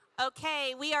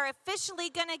Okay, we are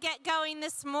officially going to get going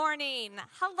this morning.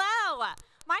 Hello,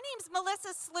 my name's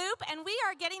Melissa Sloop, and we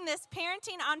are getting this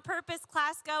Parenting on Purpose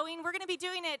class going. We're going to be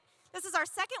doing it, this is our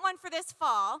second one for this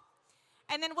fall,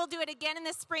 and then we'll do it again in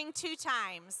the spring 2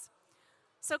 times.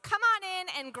 So come on in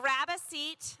and grab a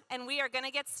seat, and we are going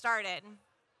to get started.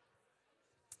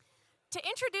 To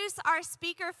introduce our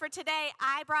speaker for today,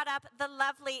 I brought up the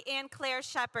lovely Ann Claire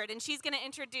Shepard, and she's going to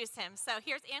introduce him. So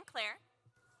here's Ann Claire.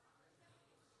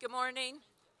 Good morning.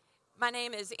 My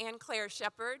name is Ann Claire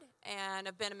Shepard, and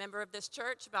I've been a member of this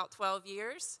church about 12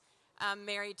 years. I'm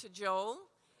married to Joel.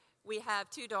 We have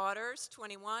 2 daughters,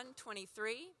 21,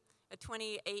 23, a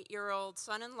 28-year-old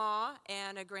son-in-law,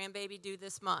 and a grandbaby due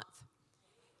this month.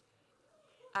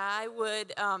 I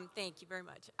would, thank you very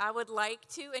much. I would like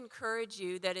to encourage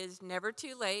you that it is never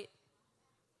too late,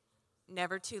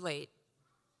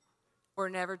 or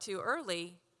never too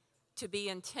early to be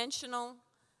intentional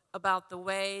about the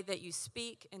way that you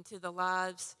speak into the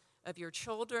lives of your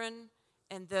children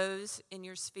and those in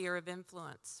your sphere of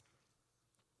influence.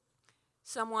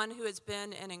 Someone who has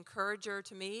been an encourager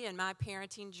to me in my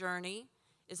parenting journey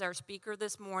is our speaker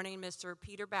this morning, Mr.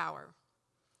 Peter Bauer.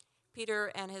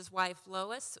 Peter and his wife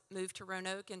Lois moved to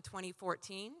Roanoke in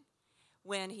 2014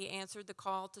 when he answered the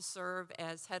call to serve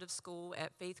as head of school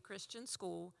at Faith Christian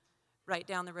School right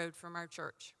down the road from our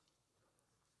church.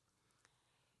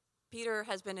 Peter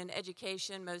has been in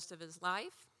education most of his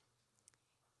life.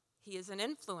 He is an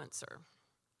influencer.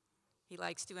 He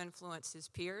likes to influence his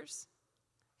peers,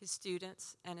 his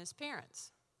students, and his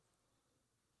parents.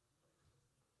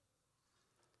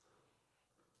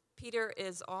 Peter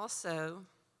is also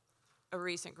a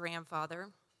recent grandfather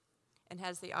and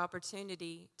has the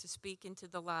opportunity to speak into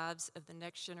the lives of the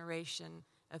next generation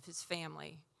of his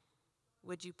family.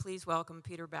 Would you please welcome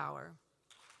Peter Bauer?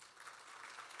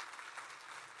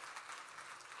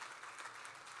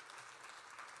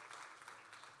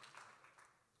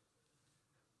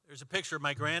 There's a picture of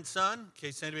my grandson, in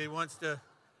case anybody wants to,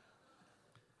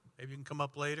 maybe you can come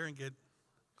up later and get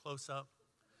close up.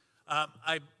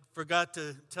 I forgot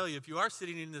to tell you, if you are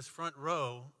sitting in this front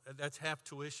row, that's half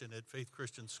tuition at Faith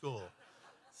Christian School.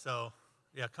 So,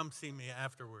 yeah, come see me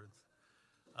afterwards.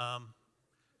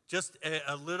 Just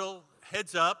a little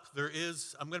heads up,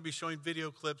 I'm going to be showing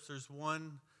video clips. There's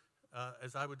one,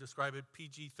 as I would describe it,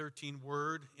 PG-13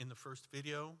 word in the first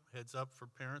video, heads up for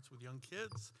parents with young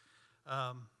kids.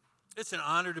 It's an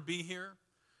honor to be here.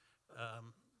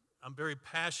 I'm very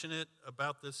passionate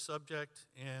about this subject,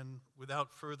 and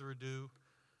without further ado,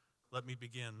 let me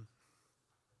begin.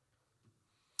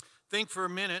 Think for a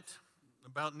minute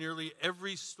about nearly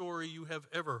every story you have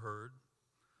ever heard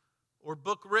or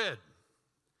book read.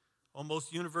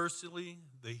 Almost universally,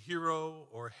 the hero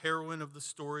or heroine of the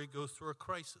story goes through a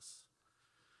crisis.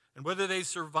 And whether they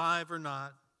survive or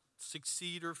not,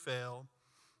 succeed or fail,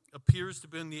 appears to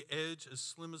be on the edge as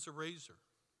slim as a razor.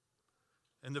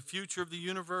 And the future of the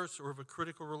universe or of a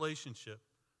critical relationship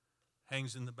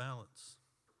hangs in the balance.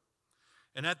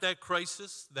 And at that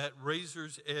crisis, that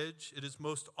razor's edge, it is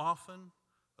most often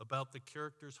about the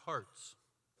characters' hearts,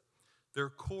 their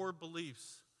core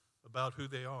beliefs about who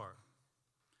they are.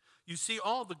 You see,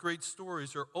 all the great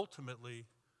stories are ultimately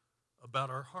about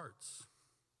our hearts.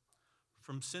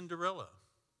 From Cinderella,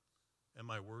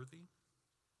 am I worthy?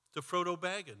 To Frodo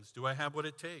Baggins, do I have what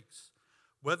it takes?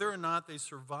 Whether or not they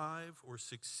survive or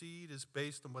succeed is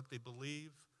based on what they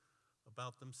believe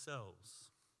about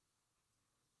themselves.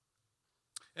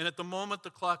 And at the moment the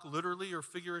clock literally or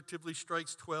figuratively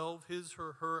strikes 12, his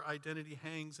or her identity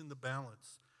hangs in the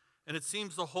balance. And it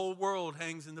seems the whole world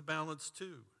hangs in the balance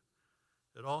too.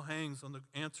 It all hangs on the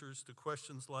answers to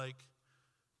questions like,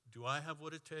 do I have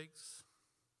what it takes?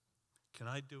 Can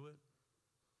I do it?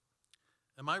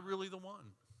 Am I really the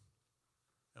one?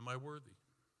 Am I worthy?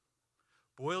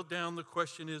 Boiled down, the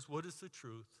question is, what is the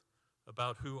truth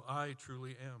about who I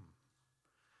truly am?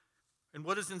 And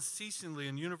what is unceasingly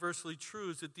and universally true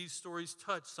is that these stories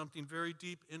touch something very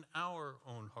deep in our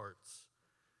own hearts.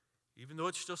 Even though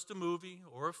it's just a movie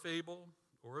or a fable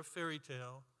or a fairy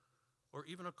tale or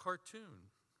even a cartoon,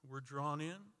 we're drawn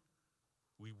in,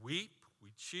 we weep, we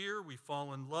cheer, we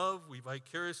fall in love, we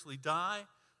vicariously die,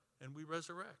 and we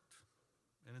resurrect.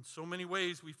 And in so many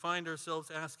ways, we find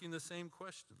ourselves asking the same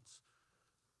questions,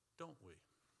 don't we?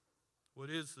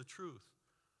 What is the truth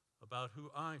about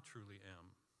who I truly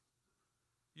am?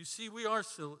 You see, we are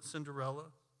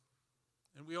Cinderella,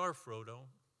 and we are Frodo,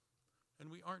 and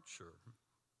we aren't sure.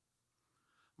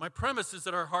 My premise is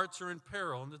that our hearts are in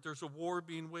peril and that there's a war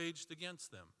being waged against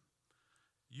them.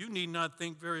 You need not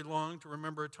think very long to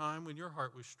remember a time when your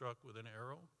heart was struck with an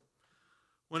arrow.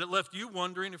 When it left you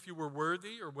wondering if you were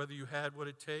worthy or whether you had what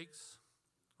it takes,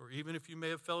 or even if you may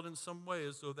have felt in some way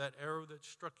as though that arrow that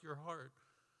struck your heart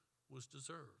was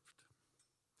deserved.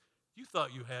 You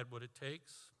thought you had what it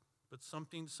takes, but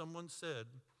something someone said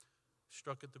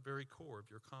struck at the very core of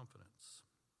your confidence.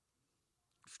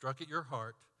 Struck at your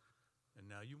heart, and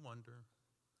now you wonder,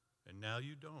 and now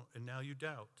you don't, and now you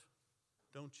doubt,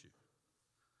 don't you?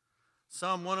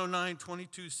 Psalm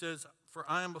 109:22 says, "For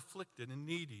I am afflicted and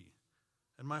needy,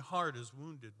 and my heart is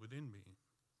wounded within me."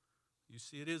 You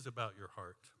see, it is about your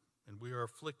heart, and we are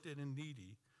afflicted and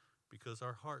needy because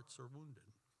our hearts are wounded.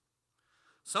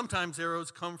 Sometimes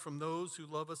arrows come from those who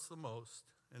love us the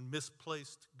most and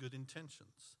misplaced good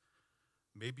intentions.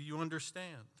 Maybe you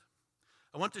understand.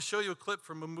 I want to show you a clip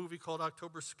from a movie called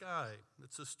October Sky.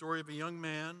 It's a story of a young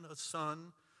man, a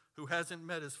son, who hasn't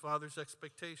met his father's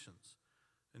expectations.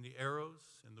 And the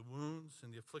arrows and the wounds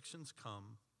and the afflictions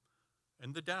come,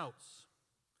 and the doubts.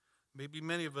 Maybe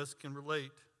many of us can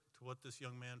relate to what this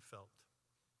young man felt.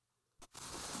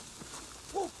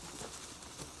 Whoa.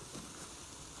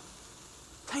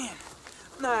 10,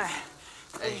 9,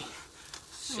 8,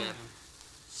 7,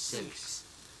 6,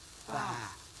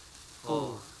 5,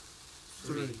 4,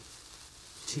 3,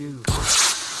 2.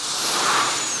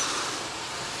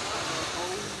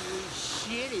 Holy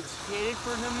shit, it's headed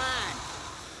for the mine.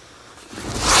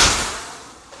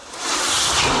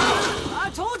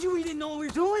 I told you we didn't know what we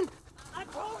were doing. I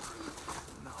told you.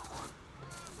 No.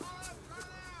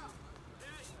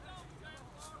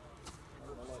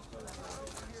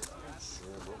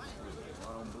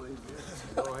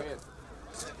 Go ahead.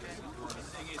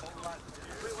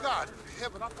 God in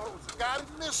heaven, I thought it was a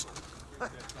guided missile. I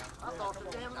thought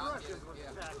the damn Russians was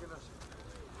attacking us.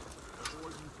 The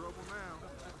boy's in trouble now.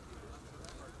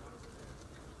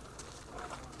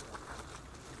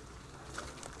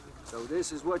 So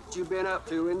this is what you've been up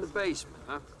to in the basement,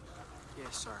 huh?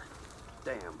 Yes, sir.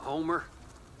 Damn, Homer.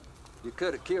 You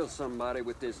could have killed somebody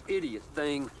with this idiot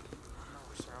thing. No,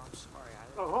 sir, I'm sorry.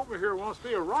 Homer here wants to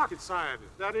be a rocket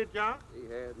scientist. Is that it, John? He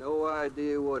had no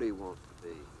idea what he wants to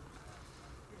be.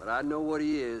 But I know what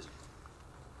he is.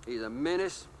 He's a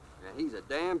menace, and he's a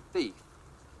damn thief.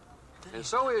 And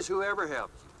so is whoever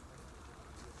helps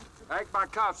you. Ike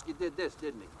Barkovsky did this,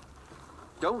 didn't he?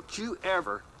 Don't you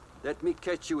ever let me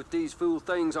catch you with these fool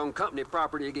things on company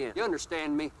property again. You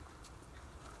understand me?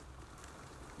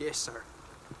 Yes, sir.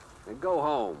 And go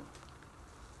home.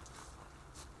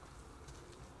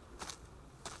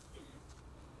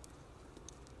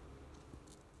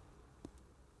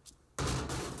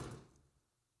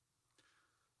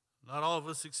 Not all of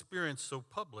us experience so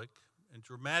public and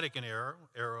dramatic an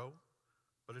arrow,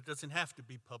 but it doesn't have to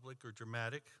be public or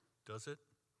dramatic, does it?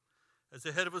 As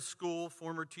the head of a school,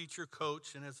 former teacher,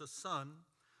 coach, and as a son,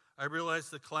 I realize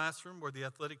the classroom or the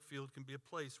athletic field can be a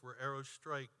place where arrows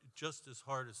strike just as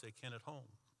hard as they can at home.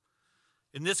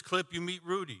 In this clip, you meet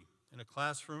Rudy in a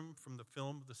classroom from the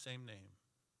film of the same name.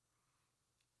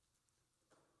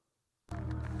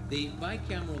 The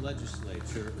bicameral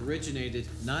legislature originated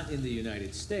not in the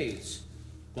United States,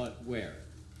 but where?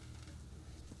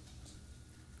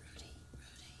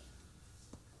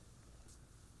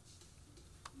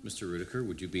 Mr. Rudiker,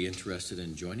 would you be interested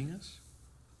in joining us?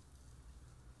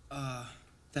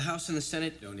 The House and the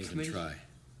Senate Don't even committee? try.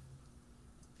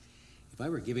 If I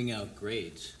were giving out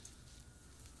grades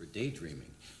for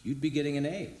daydreaming, you'd be getting an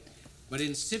A. But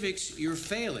in civics, you're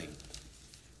failing.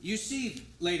 You see,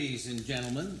 ladies and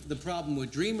gentlemen, the problem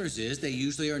with dreamers is they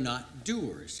usually are not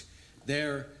doers.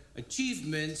 Their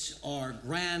achievements are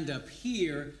grand up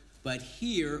here, but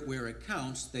here, where it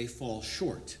counts, they fall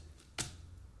short.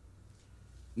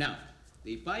 Now,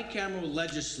 the bicameral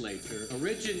legislature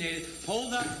originated...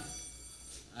 Hold up.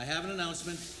 I have an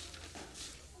announcement.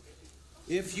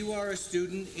 If you are a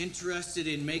student interested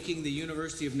in making the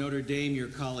University of Notre Dame your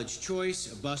college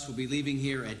choice, a bus will be leaving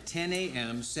here at 10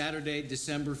 a.m. Saturday,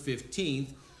 December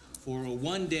 15th for a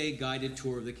one-day guided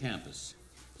tour of the campus.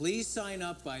 Please sign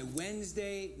up by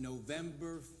Wednesday,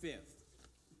 November 5th.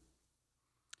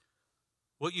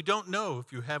 What you don't know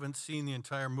if you haven't seen the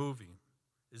entire movie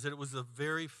is that it was the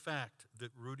very fact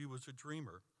that Rudy was a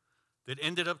dreamer that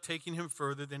ended up taking him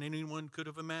further than anyone could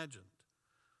have imagined.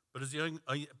 But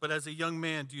as a young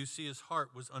man, do you see his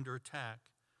heart was under attack,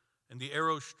 and the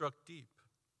arrow struck deep,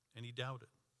 and he doubted.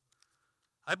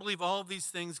 I believe all of these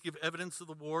things give evidence of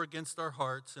the war against our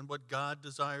hearts and what God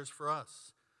desires for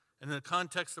us. And in the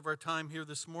context of our time here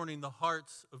this morning, the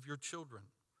hearts of your children.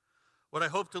 What I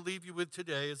hope to leave you with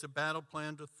today is a battle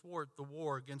plan to thwart the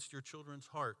war against your children's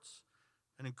hearts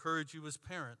and encourage you as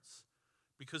parents,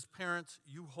 because parents,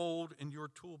 you hold in your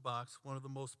toolbox one of the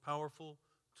most powerful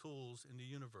tools in the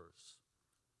universe,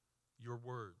 your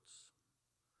words.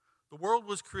 The world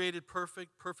was created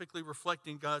perfect, perfectly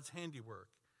reflecting God's handiwork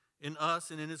in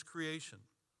us and in his creation.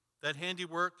 That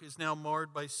handiwork is now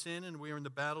marred by sin, and we are in the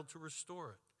battle to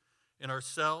restore it in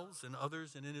ourselves and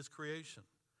others and in his creation.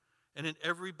 And in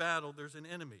every battle, there's an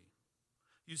enemy.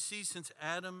 You see, since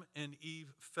Adam and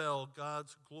Eve fell,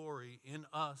 God's glory in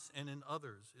us and in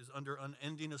others is under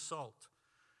unending assault.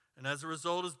 And as a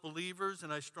result, as believers,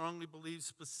 and I strongly believe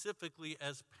specifically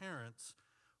as parents,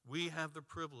 we have the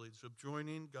privilege of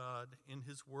joining God in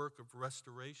his work of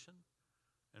restoration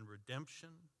and redemption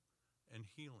and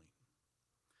healing.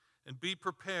 And be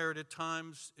prepared, at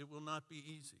times it will not be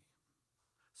easy.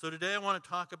 So today I want to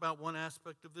talk about one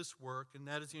aspect of this work, and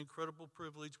that is the incredible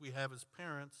privilege we have as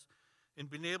parents in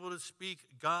being able to speak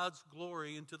God's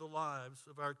glory into the lives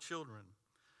of our children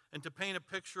and to paint a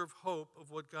picture of hope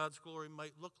of what God's glory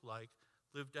might look like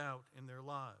lived out in their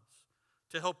lives,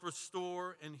 to help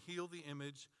restore and heal the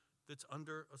image that's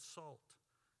under assault,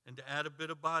 and to add a bit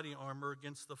of body armor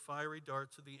against the fiery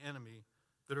darts of the enemy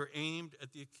that are aimed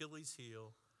at the Achilles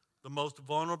heel, the most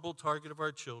vulnerable target of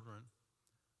our children,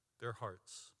 their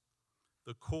hearts,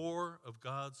 the core of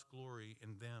God's glory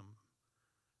in them,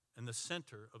 and the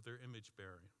center of their image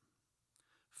bearing.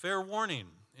 Fair warning,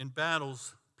 in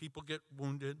battles, people get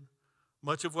wounded.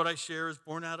 Much of what I share is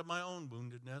born out of my own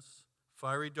woundedness,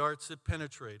 fiery darts that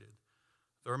penetrated.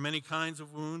 There are many kinds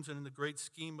of wounds, and in the great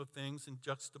scheme of things, and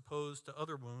juxtaposed to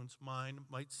other wounds, mine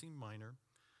might seem minor,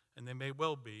 and they may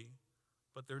well be,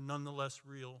 but they're nonetheless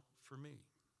real for me.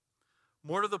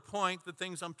 More to the point, the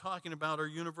things I'm talking about are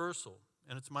universal,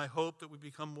 and it's my hope that we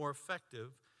become more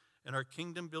effective in our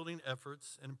kingdom-building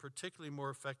efforts, and particularly more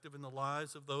effective in the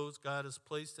lives of those God has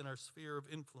placed in our sphere of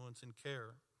influence and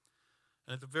care.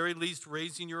 And at the very least,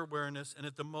 raising your awareness, and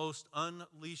at the most,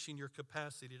 unleashing your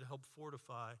capacity to help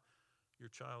fortify your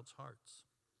child's hearts.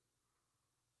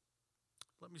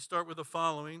 Let me start with the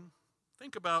following.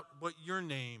 Think about what your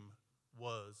name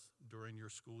was during your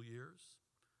school years.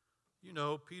 You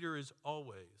know, Peter is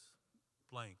always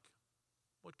blank.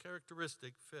 What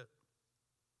characteristic fit?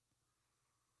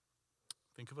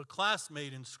 Think of a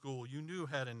classmate in school you knew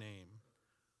had a name.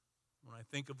 When I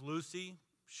think of Lucy,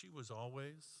 she was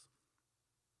always.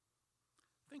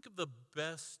 Think of the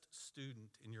best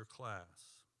student in your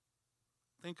class.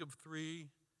 Think of 3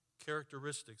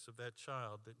 characteristics of that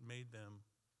child that made them,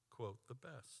 quote, the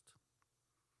best.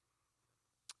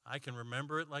 I can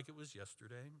remember it like it was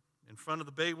yesterday. In front of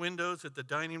the bay windows at the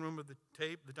dining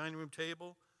room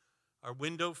table, our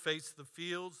window faced the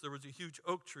fields. There was a huge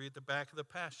oak tree at the back of the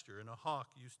pasture, and a hawk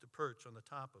used to perch on the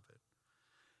top of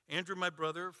it. Andrew, my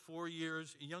brother, 4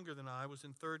 years younger than I, was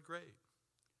in 3rd grade.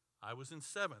 I was in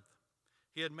 7th.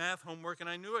 He had math homework, and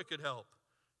I knew I could help.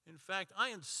 In fact, I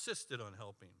insisted on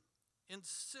helping.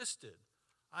 Insisted.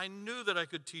 I knew that I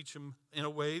could teach him in a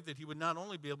way that he would not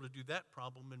only be able to do that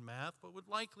problem in math, but would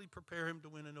likely prepare him to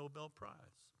win a Nobel Prize.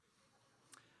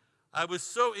 I was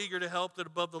so eager to help that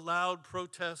above the loud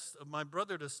protests of my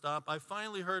brother to stop, I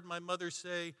finally heard my mother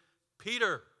say,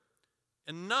 "Peter,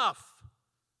 enough.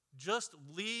 Just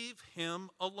leave him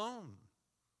alone.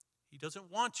 He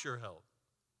doesn't want your help."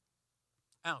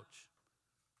 Ouch.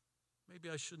 Maybe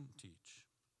I shouldn't teach.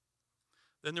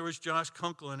 Then there was Josh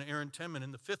Kunkel and Aaron Temmin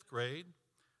in the 5th grade.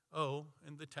 Oh,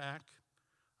 and the tack.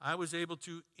 I was able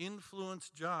to influence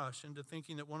Josh into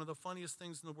thinking that one of the funniest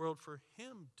things in the world for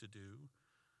him to do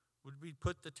would be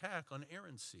put the tack on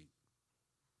Aaron's seat.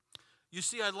 You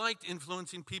see, I liked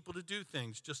influencing people to do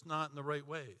things, just not in the right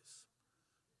ways.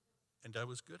 And I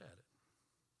was good at it.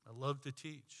 I loved to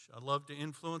teach. I loved to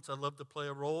influence. I loved to play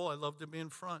a role. I loved to be in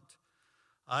front.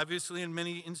 Obviously, in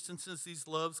many instances, these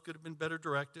loves could have been better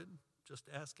directed. Just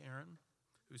ask Aaron,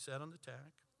 who sat on the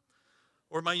tack.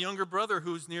 Or my younger brother,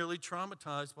 who was nearly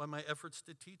traumatized by my efforts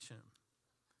to teach him.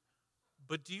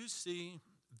 But do you see,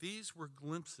 these were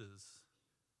glimpses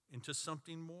into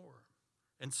something more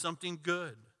and something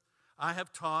good. I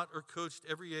have taught or coached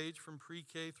every age from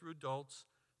pre-K through adults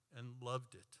and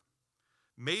loved it.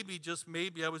 Maybe, just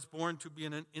maybe, I was born to be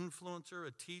an influencer,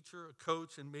 a teacher, a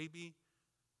coach, and maybe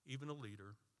even a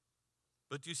leader.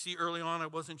 But you see, early on I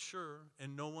wasn't sure,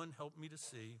 and no one helped me to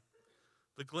see.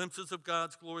 The glimpses of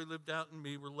God's glory lived out in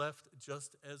me were left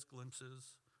just as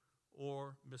glimpses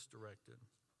or misdirected.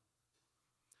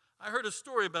 I heard a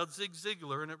story about Zig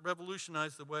Ziglar, and it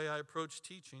revolutionized the way I approached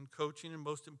teaching, coaching, and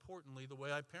most importantly, the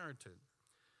way I parented.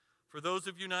 For those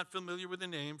of you not familiar with the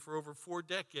name, for over 4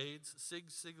 decades, Zig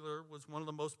Ziglar was one of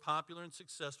the most popular and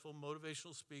successful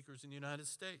motivational speakers in the United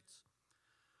States.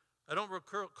 I don't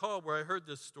recall where I heard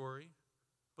this story,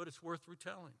 but it's worth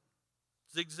retelling.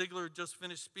 Zig Ziglar had just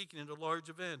finished speaking at a large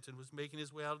event and was making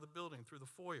his way out of the building through the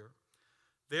foyer.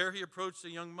 There he approached a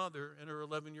young mother and her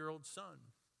 11-year-old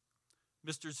son.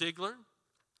 Mr. Ziegler?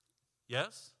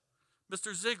 Yes?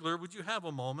 Mr. Ziegler, would you have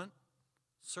a moment?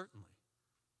 Certainly.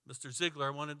 Mr. Ziegler, I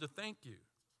wanted to thank you.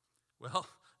 Well,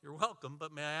 you're welcome,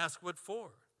 but may I ask what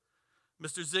for?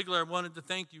 Mr. Ziegler, I wanted to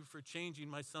thank you for changing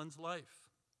my son's life.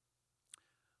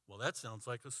 Well, that sounds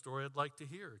like a story I'd like to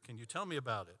hear. Can you tell me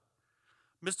about it?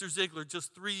 Mr. Ziegler,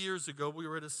 just 3 years ago, we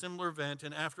were at a similar event,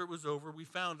 and after it was over, we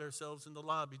found ourselves in the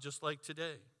lobby just like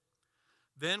today.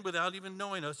 Then, without even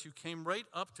knowing us, you came right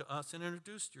up to us and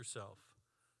introduced yourself.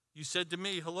 You said to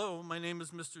me, hello, my name is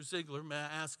Mr. Ziegler, may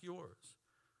I ask yours?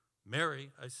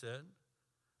 Mary, I said.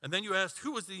 And then you asked,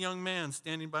 who was the young man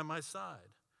standing by my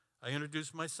side? I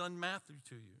introduced my son Matthew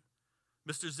to you.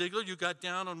 Mr. Ziegler, you got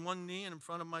down on one knee in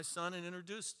front of my son and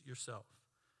introduced yourself.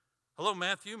 Hello,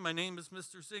 Matthew, my name is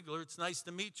Mr. Ziegler, it's nice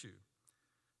to meet you.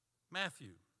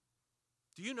 Matthew,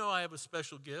 do you know I have a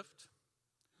special gift?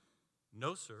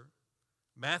 No, sir.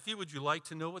 Matthew, would you like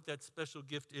to know what that special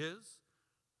gift is?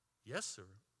 Yes, sir.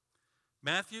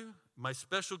 Matthew, my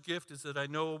special gift is that I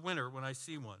know a winner when I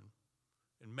see one.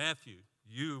 And Matthew,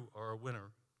 you are a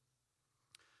winner.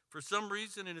 For some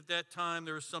reason, and at that time,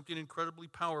 there was something incredibly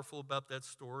powerful about that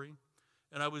story,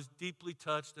 and I was deeply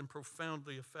touched and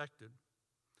profoundly affected.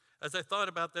 As I thought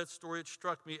about that story, it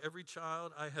struck me every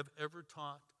child I have ever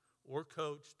taught or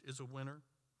coached is a winner.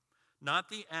 Not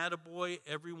the attaboy,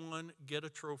 everyone get a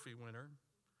trophy winner.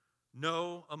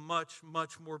 No, a much,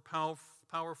 much more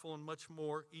powerful and much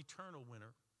more eternal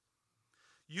winner.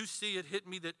 You see, it hit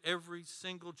me that every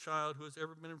single child who has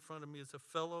ever been in front of me is a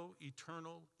fellow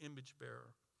eternal image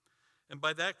bearer. And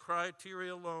by that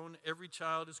criteria alone, every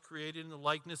child is created in the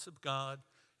likeness of God,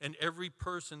 and every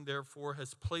person, therefore,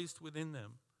 has placed within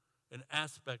them an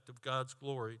aspect of God's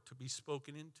glory to be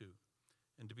spoken into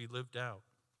and to be lived out.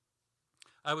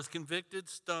 I was convicted,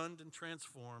 stunned, and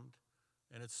transformed,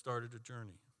 and it started a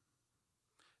journey.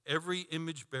 Every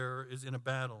image bearer is in a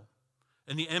battle,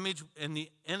 and the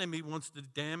enemy wants to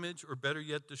damage, or better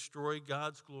yet, destroy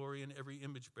God's glory in every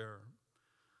image bearer.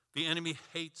 The enemy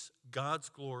hates God's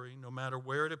glory no matter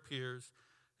where it appears,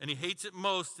 and he hates it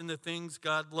most in the things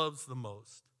God loves the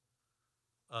most,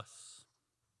 us.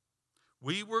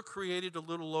 We were created a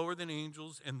little lower than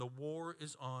angels, and the war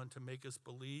is on to make us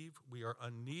believe we are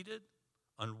unneeded,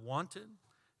 unwanted,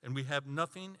 and we have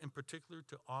nothing in particular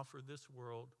to offer this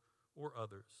world or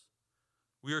others.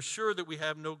 We are sure that we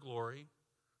have no glory,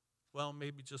 well,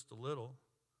 maybe just a little,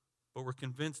 but we're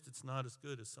convinced it's not as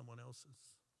good as someone else's.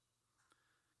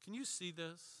 Can you see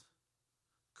this?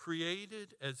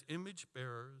 Created as image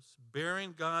bearers,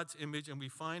 bearing God's image, and we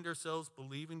find ourselves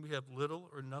believing we have little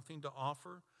or nothing to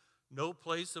offer, no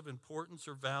place of importance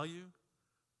or value.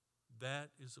 That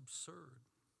is absurd.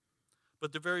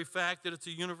 But the very fact that it's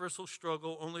a universal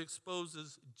struggle only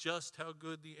exposes just how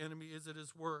good the enemy is at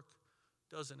his work,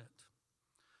 doesn't it?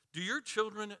 Do your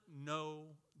children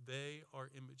know they are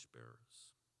image bearers?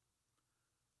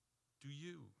 Do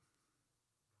you?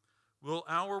 Will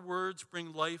our words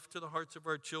bring life to the hearts of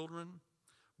our children?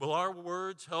 Will our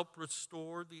words help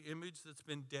restore the image that's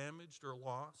been damaged or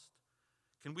lost?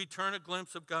 Can we turn a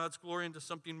glimpse of God's glory into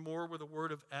something more with a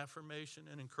word of affirmation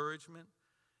and encouragement?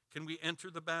 Can we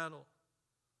enter the battle?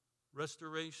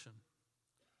 Restoration,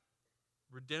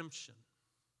 redemption,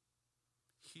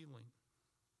 healing.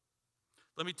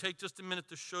 Let me take just a minute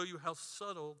to show you how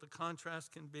subtle the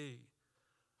contrast can be.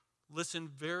 Listen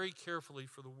very carefully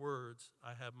for the words,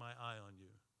 I have my eye on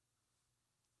you.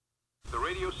 The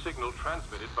radio signal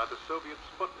transmitted by the Soviet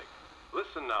Sputnik.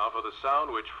 Listen now for the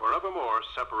sound which forevermore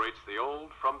separates the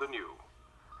old from the new.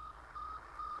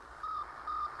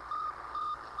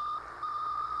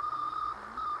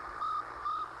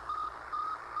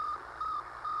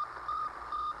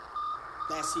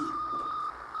 That's it.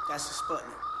 That's the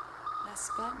Sputnik. That's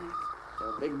Sputnik.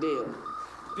 So big deal.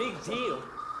 Big deal?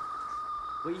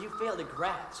 What you fail to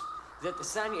grasp is that the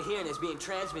sound you're hearing is being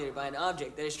transmitted by an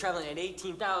object that is traveling at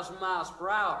 18,000 miles per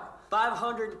hour,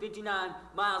 559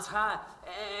 miles high,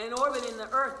 and orbiting the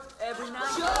Earth every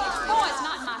night. Shut up! Boys,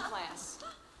 not in my class.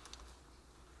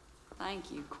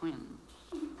 Thank you, Quentin.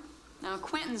 Now,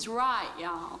 Quentin's right,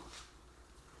 y'all.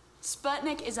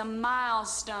 Sputnik is a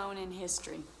milestone in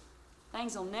history.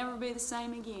 Things will never be the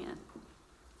same again.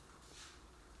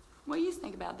 What do you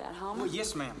think about that, Homer? Well,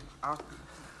 yes, ma'am.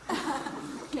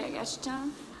 Okay, I got your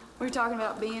tongue. We were talking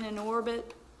about being in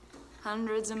orbit,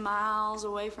 hundreds of miles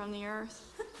away from the Earth.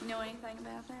 You know anything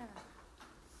about that?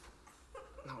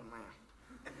 No,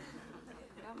 ma'am.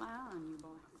 Got my eye on you, boy.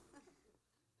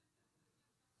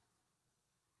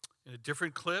 In a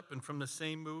different clip and from the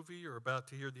same movie, you're about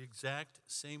to hear the exact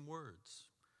same words.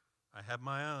 I have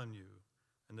my eye on you.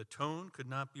 and the tone could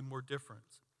not be more different.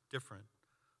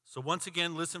 So once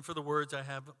again, listen for the words, I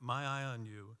have my eye on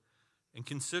you, and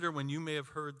consider when you may have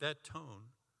heard that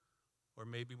tone, or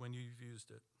maybe when you've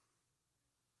used it.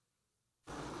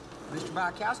 Mr.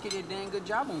 Bykowski did a damn good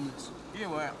job on this. Yeah,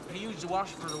 well, he used the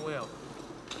washer for the well.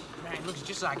 Man, it looks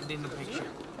just like it did in the picture.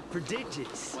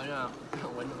 Prodigious. When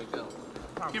do we go?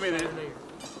 Give me that.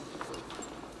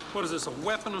 What is this, a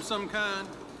weapon of some kind?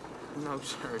 No,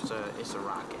 sir, it's a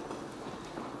rocket.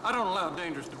 I don't allow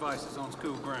dangerous devices on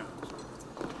school grounds.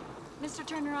 Mr.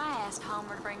 Turner, I asked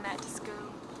Homer to bring that to school.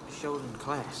 Showed in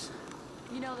class.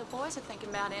 You know, the boys are thinking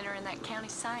about entering that county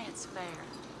science fair.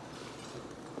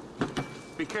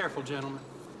 Be careful, gentlemen.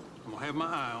 I'm gonna have my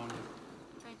eye on you.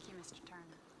 Thank you, Mr. Turner.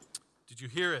 Did you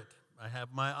hear it? I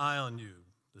have my eye on you.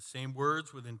 The same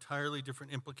words with entirely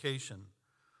different implication.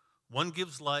 One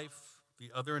gives life,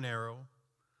 the other an arrow.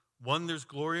 One, there's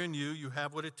glory in you, you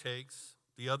have what it takes.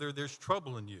 The other, there's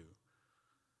trouble in you.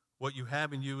 What you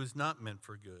have in you is not meant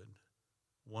for good.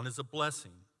 One is a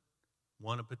blessing,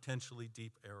 one a potentially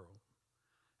deep arrow.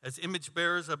 As image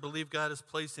bearers, I believe God has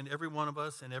placed in every one of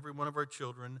us and every one of our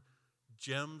children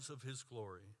gems of his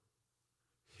glory.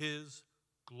 His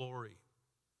glory.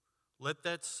 Let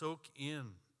that soak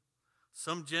in.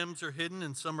 Some gems are hidden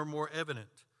and some are more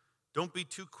evident. Don't be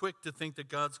too quick to think that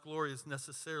God's glory is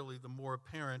necessarily the more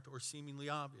apparent or seemingly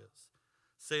obvious.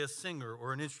 Say a singer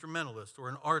or an instrumentalist or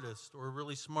an artist or a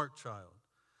really smart child.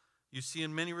 You see,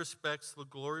 in many respects, the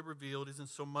glory revealed isn't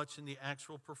so much in the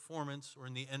actual performance or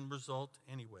in the end result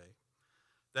anyway.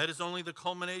 That is only the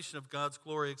culmination of God's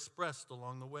glory expressed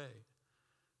along the way.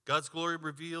 God's glory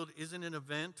revealed isn't an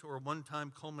event or a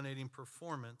one-time culminating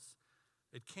performance.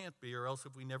 It can't be, or else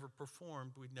if we never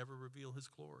performed, we'd never reveal his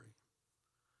glory.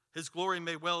 His glory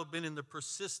may well have been in the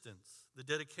persistence, the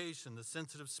dedication, the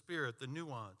sensitive spirit, the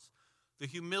nuance, the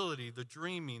humility, the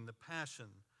dreaming, the passion,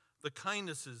 the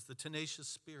kindnesses, the tenacious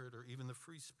spirit, or even the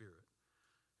free spirit.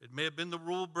 It may have been the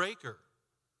rule breaker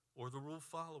or the rule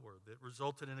follower that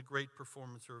resulted in a great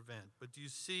performance or event. But do you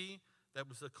see, that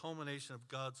was the culmination of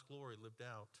God's glory lived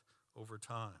out over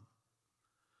time.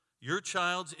 Your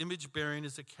child's image bearing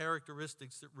is a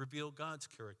characteristics that reveal God's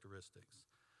characteristics.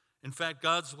 In fact,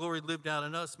 God's glory lived out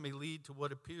in us may lead to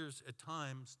what appears at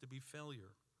times to be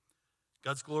failure.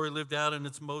 God's glory lived out in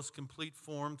its most complete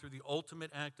form through the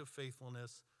ultimate act of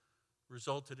faithfulness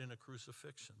resulted in a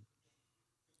crucifixion.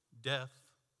 Death,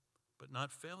 but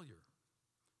not failure.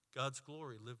 God's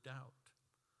glory lived out.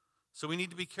 So we need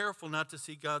to be careful not to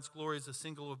see God's glory as a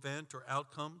single event or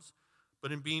outcomes,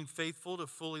 but in being faithful to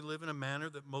fully live in a manner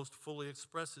that most fully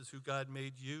expresses who God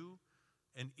made you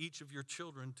and each of your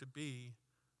children to be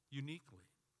uniquely.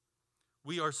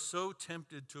 We are so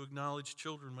tempted to acknowledge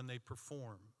children when they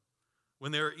perform,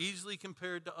 when they are easily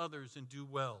compared to others and do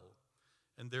well.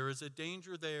 And there is a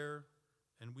danger there,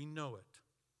 and we know it,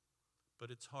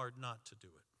 but it's hard not to do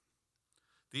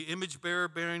it. The image bearer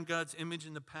bearing God's image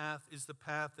in the path is the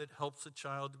path that helps a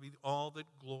child to be all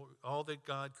that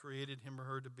God created him or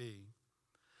her to be.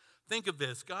 Think of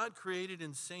this. God created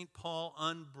in St. Paul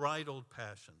unbridled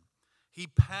passion. He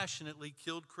passionately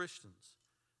killed Christians.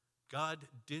 God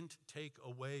didn't take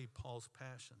away Paul's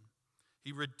passion.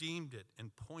 He redeemed it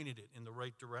and pointed it in the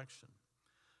right direction.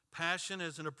 Passion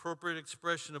as an appropriate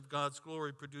expression of God's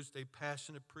glory produced a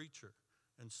passionate preacher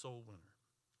and soul winner.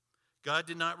 God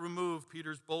did not remove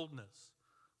Peter's boldness.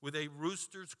 With a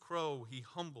rooster's crow, he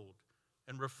humbled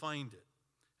and refined it.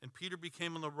 And Peter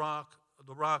became the rock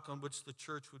on which the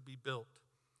church would be built.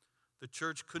 The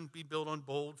church couldn't be built on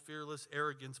bold, fearless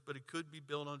arrogance, but it could be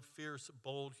built on fierce,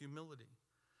 bold humility.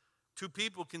 Two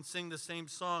people can sing the same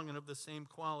song and of the same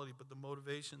quality, but the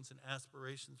motivations and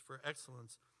aspirations for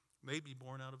excellence may be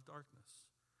born out of darkness.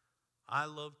 I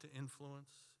love to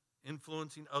influence.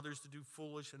 Influencing others to do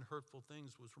foolish and hurtful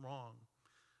things was wrong.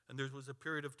 And there was a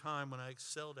period of time when I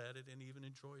excelled at it and even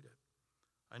enjoyed it.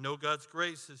 I know God's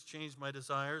grace has changed my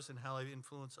desires and how I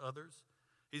influence others.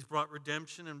 He's brought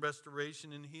redemption and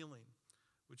restoration and healing,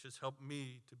 which has helped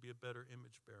me to be a better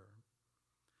image bearer.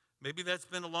 Maybe that's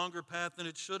been a longer path than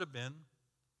it should have been.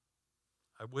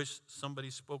 I wish somebody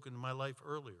spoke into my life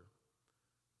earlier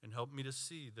and helped me to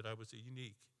see that I was a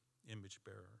unique image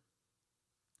bearer.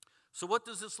 So what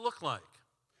does this look like?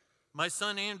 My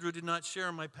son Andrew did not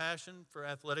share my passion for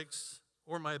athletics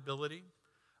or my ability.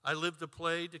 I lived to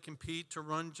play, to compete, to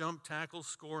run, jump, tackle,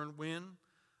 score, and win.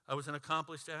 I was an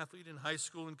accomplished athlete in high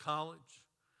school and college.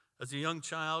 As a young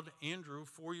child, Andrew,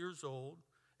 4 years old,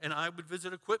 and I would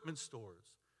visit equipment stores,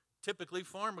 typically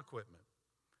farm equipment.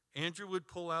 Andrew would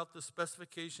pull out the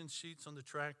specification sheets on the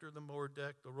tractor, the mower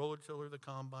deck, the roller tiller, the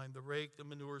combine, the rake, the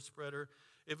manure spreader.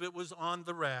 If it was on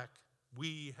the rack,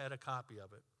 We had a copy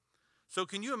of it. So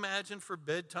can you imagine for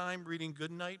bedtime reading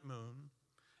Goodnight Moon,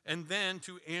 and then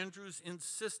to Andrew's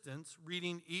insistence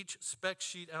reading each spec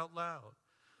sheet out loud,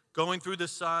 going through the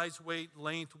size, weight,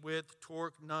 length, width,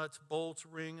 torque, nuts, bolts,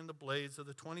 ring, and the blades of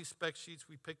the 20 spec sheets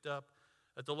we picked up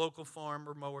at the local farm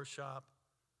or mower shop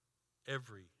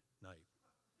every night.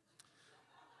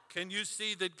 Can you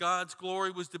see that God's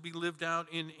glory was to be lived out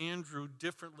in Andrew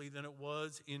differently than it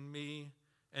was in me?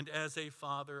 And as a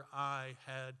father, I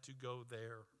had to go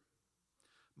there.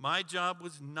 My job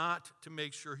was not to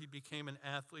make sure he became an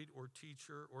athlete or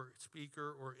teacher or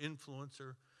speaker or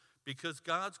influencer, because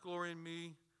God's glory in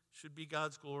me should be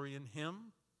God's glory in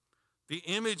him. The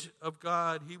image of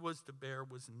God he was to bear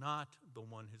was not the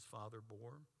one his father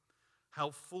bore. How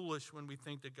foolish when we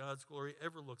think that God's glory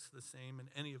ever looks the same in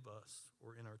any of us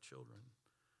or in our children.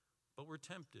 But we're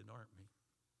tempted, aren't we?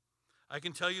 I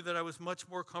can tell you that I was much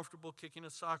more comfortable kicking a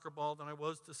soccer ball than I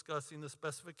was discussing the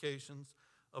specifications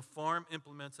of farm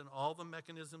implements and all the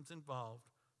mechanisms involved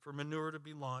for manure to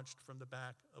be launched from the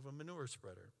back of a manure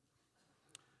spreader.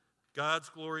 God's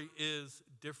glory is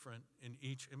different in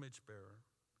each image bearer.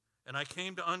 And I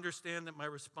came to understand that my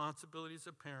responsibility as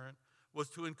a parent was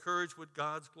to encourage what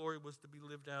God's glory was to be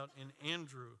lived out in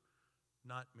Andrew,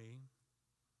 not me.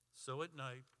 So at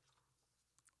night,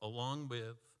 along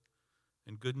with,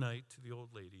 and good night to the old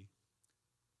lady,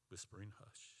 whispering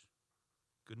hush.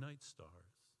 Good night, stars.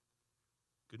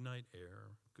 Good night,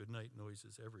 air. Good night,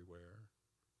 noises everywhere.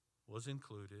 Was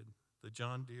included the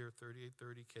John Deere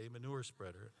 3830K manure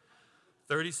spreader,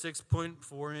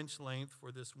 36.4-inch length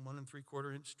for this 1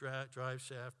 3/4-inch drive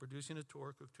shaft, producing a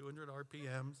torque of 200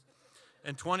 RPMs,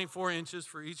 and 24 inches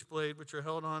for each blade, which are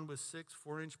held on with 6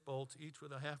 4-inch bolts, each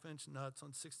with a 1/2-inch nuts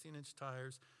on 16-inch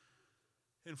tires,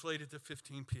 inflated to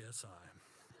 15 PSI.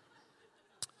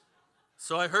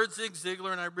 So I heard Zig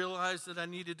Ziglar, and I realized that I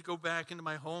needed to go back into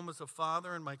my home as a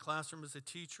father and my classroom as a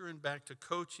teacher and back to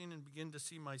coaching and begin to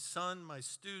see my son, my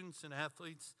students, and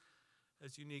athletes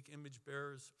as unique image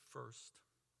bearers first.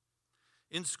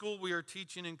 In school, we are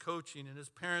teaching and coaching, and as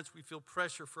parents, we feel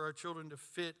pressure for our children to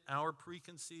fit our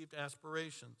preconceived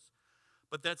aspirations.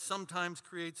 But that sometimes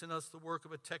creates in us the work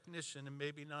of a technician and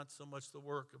maybe not so much the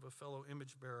work of a fellow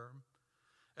image bearer.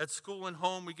 At school and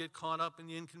home, we get caught up in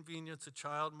the inconvenience a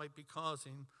child might be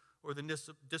causing or the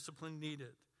discipline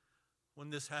needed. When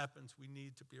this happens, we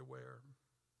need to be aware.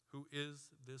 Who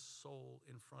is this soul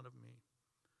in front of me?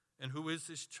 And who is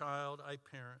this child I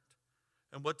parent?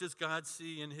 And what does God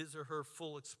see in his or her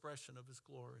full expression of his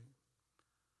glory?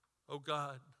 Oh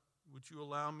God, would you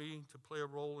allow me to play a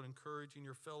role in encouraging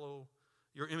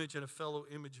your image and a fellow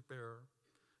image bearer,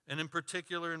 and in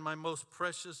particular in my most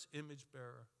precious image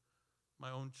bearer,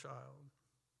 my own child?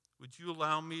 Would you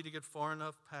allow me to get far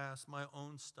enough past my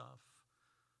own stuff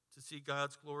to see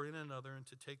God's glory in another and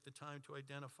to take the time to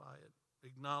identify it,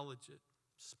 acknowledge it,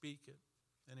 speak it,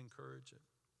 and encourage it?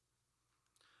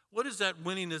 What is that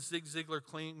winning as Zig Ziglar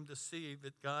claimed to see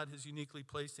that God has uniquely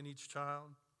placed in each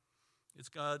child? It's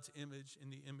God's image in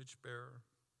the image bearer.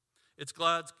 It's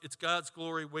God's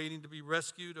glory waiting to be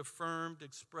rescued, affirmed,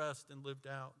 expressed, and lived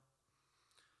out.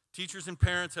 Teachers and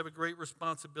parents have a great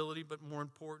responsibility, but more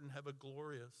important, have a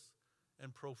glorious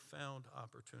and profound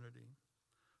opportunity.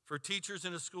 For teachers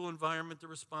in a school environment, the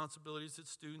responsibility is that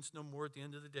students know more at the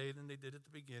end of the day than they did at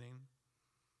the beginning.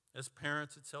 As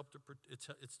parents, it's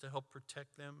to help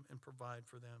protect them and provide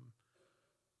for them,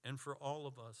 and for all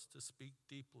of us to speak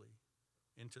deeply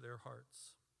into their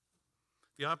hearts.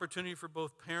 The opportunity for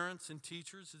both parents and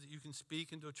teachers is that you can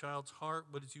speak into a child's heart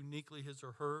what is uniquely his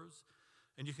or hers,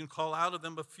 and you can call out of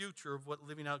them a future of what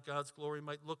living out God's glory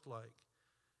might look like.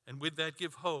 And with that,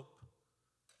 give hope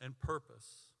and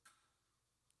purpose.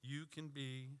 You can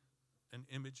be an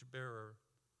image bearer,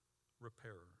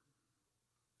 repairer.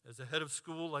 As a head of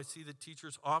school, I see that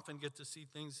teachers often get to see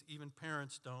things even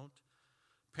parents don't.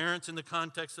 Parents, in the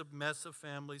context of mess of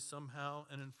families, somehow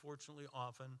and unfortunately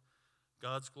often,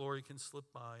 God's glory can slip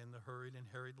by in the hurried and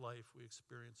harried life we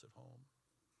experience at home.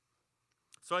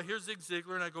 So I hear Zig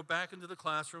Ziglar, and I go back into the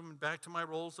classroom and back to my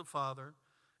role as a father.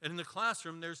 And in the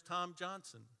classroom, there's Tom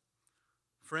Johnson.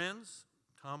 Friends,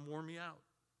 Tom wore me out.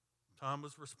 Tom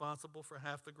was responsible for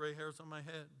half the gray hairs on my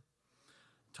head.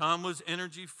 Tom was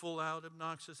energy, full out,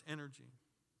 obnoxious energy.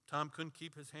 Tom couldn't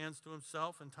keep his hands to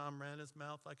himself, and Tom ran his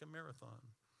mouth like a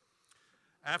marathon.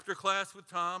 After class with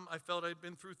Tom, I felt I'd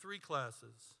been through 3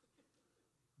 classes.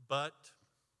 But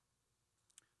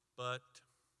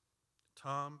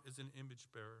Tom is an image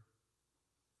bearer,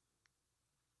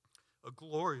 a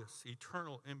glorious,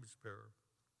 eternal image bearer.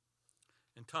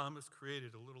 And Tom is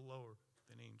created a little lower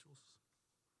than angels.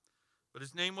 But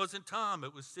his name wasn't Tom.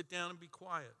 It was sit down and be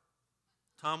quiet.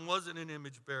 Tom wasn't an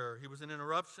image bearer. He was an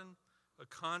interruption, a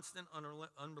constant,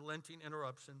 unrelenting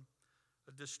interruption,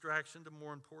 a distraction to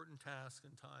more important tasks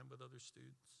and time with other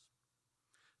students.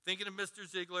 Thinking of Mr.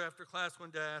 Ziegler after class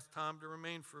one day, I asked Tom to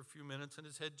remain for a few minutes, and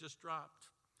his head just dropped.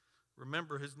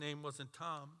 Remember, his name wasn't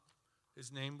Tom.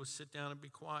 His name was sit down and be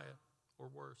quiet, or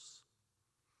worse.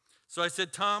 So I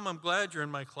said, Tom, I'm glad you're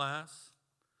in my class.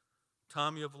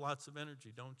 Tom, you have lots of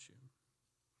energy, don't you?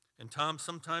 And Tom,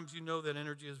 sometimes you know that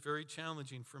energy is very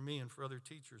challenging for me and for other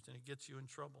teachers, and it gets you in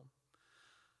trouble.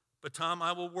 But Tom,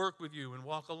 I will work with you and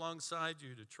walk alongside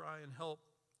you to try and help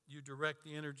you direct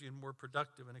the energy in more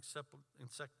productive and acceptable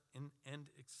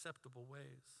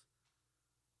ways.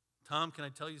 Tom, can I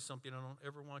tell you something I don't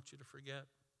ever want you to forget?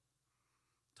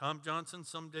 Tom Johnson,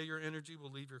 someday your energy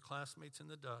will leave your classmates in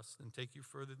the dust and take you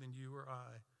further than you or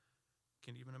I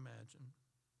can even imagine.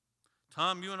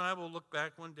 Tom, you and I will look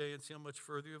back one day and see how much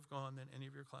further you have gone than any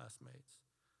of your classmates.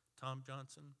 Tom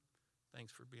Johnson,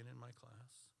 thanks for being in my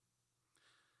class.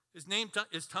 His name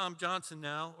is Tom Johnson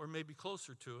now, or maybe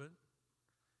closer to it.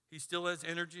 He still has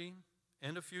energy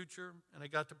and a future, and I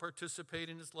got to participate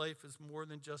in his life as more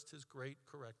than just his great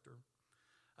corrector.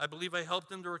 I believe I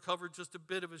helped him to recover just a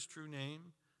bit of his true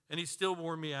name, and he still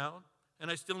wore me out,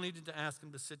 and I still needed to ask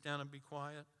him to sit down and be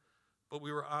quiet, but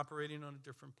we were operating on a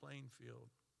different playing field.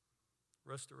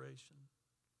 Restoration,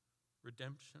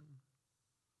 redemption,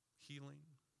 healing,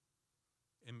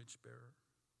 image bearer.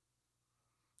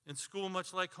 In school,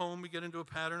 much like home, we get into a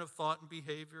pattern of thought and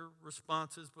behavior,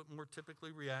 responses, but more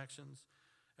typically reactions.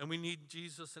 And we need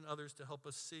Jesus and others to help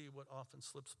us see what often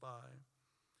slips by.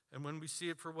 And when we see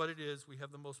it for what it is, we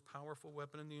have the most powerful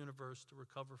weapon in the universe to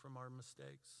recover from our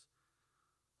mistakes.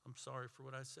 I'm sorry for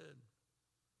what I said.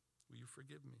 Will you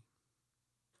forgive me?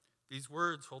 These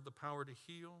words hold the power to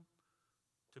heal,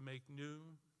 to make new,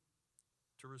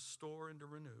 to restore, and to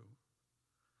renew.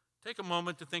 Take a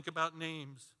moment to think about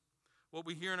names. What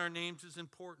we hear in our names is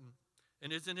important.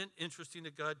 And isn't it interesting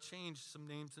that God changed some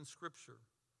names in Scripture?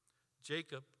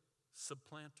 Jacob,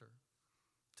 supplanter.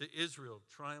 To Israel,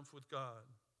 triumph with God.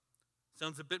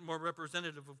 Sounds a bit more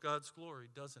representative of God's glory,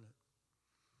 doesn't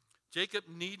it? Jacob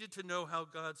needed to know how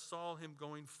God saw him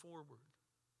going forward.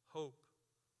 Hope,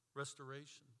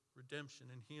 restoration, redemption,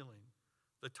 and healing.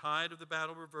 The tide of the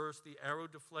battle reversed, the arrow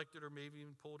deflected or maybe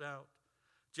even pulled out.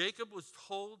 Jacob was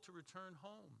told to return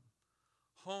home.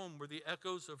 Home where the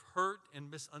echoes of hurt and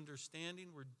misunderstanding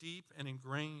were deep and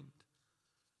ingrained.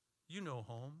 You know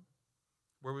home,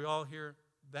 where we all hear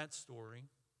that story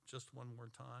just one more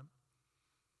time.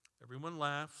 Everyone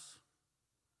laughs,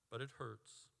 but it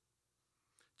hurts.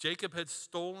 Jacob had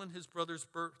stolen his brother's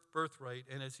birthright,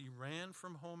 and as he ran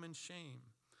from home in shame,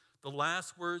 the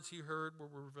last words he heard were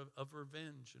of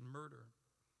revenge and murder.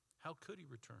 How could he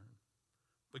return?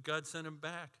 But God sent him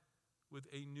back with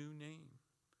a new name.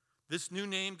 This new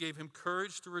name gave him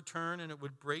courage to return, and it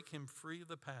would break him free of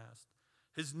the past.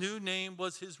 His new name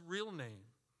was his real name,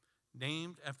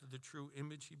 named after the true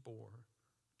image he bore,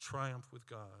 triumph with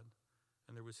God.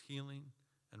 And there was healing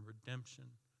and redemption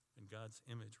and God's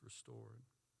image restored.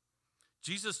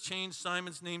 Jesus changed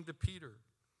Simon's name to Peter.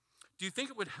 Do you think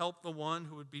it would help the one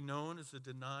who would be known as a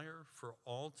denier for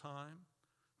all time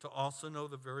to also know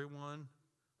the very one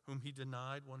whom he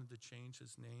denied wanted to change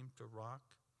his name to Rock?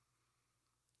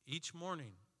 Each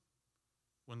morning,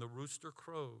 when the rooster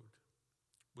crowed,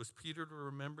 was Peter to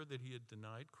remember that he had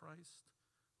denied Christ,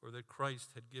 or that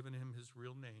Christ had given him his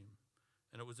real name,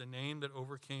 and it was a name that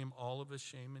overcame all of his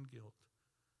shame and guilt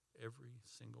every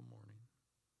single morning?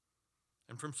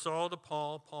 And from Saul to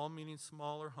Paul, Paul meaning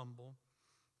small or humble,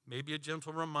 maybe a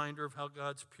gentle reminder of how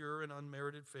God's pure and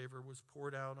unmerited favor was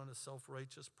poured out on a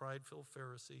self-righteous, pride-filled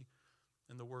Pharisee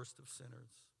and the worst of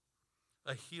sinners.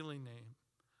 A healing name.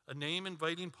 A name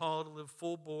inviting Paul to live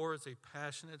full bore as a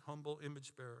passionate, humble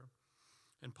image bearer.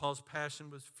 And Paul's passion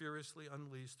was furiously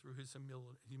unleashed through his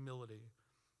humility.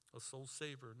 A soul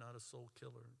saver, not a soul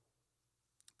killer.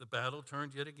 The battle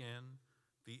turned yet again.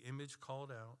 The image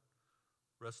called out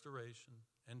restoration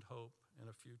and hope and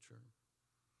a future.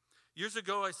 Years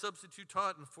ago, I substitute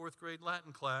taught in 4th grade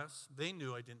Latin class. They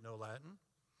knew I didn't know Latin.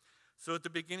 So at the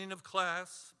beginning of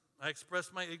class, I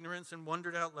expressed my ignorance and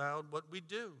wondered out loud what we'd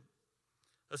do.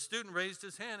 A student raised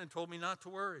his hand and told me not to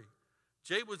worry.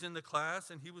 Jay was in the class,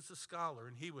 and he was a scholar,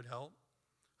 and he would help.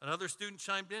 Another student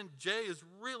chimed in, Jay is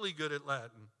really good at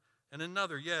Latin. And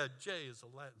another, yeah, Jay is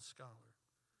a Latin scholar.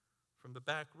 From the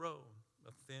back row,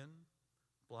 a thin,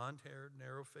 blonde-haired,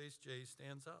 narrow-faced Jay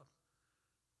stands up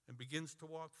and begins to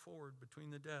walk forward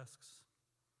between the desks.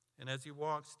 And as he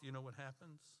walks, do you know what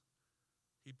happens?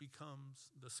 He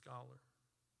becomes the scholar.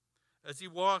 As he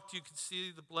walked, you could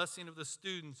see the blessing of the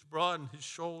students broaden his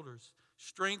shoulders,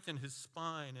 strengthen his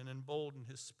spine and embolden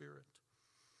his spirit.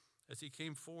 As he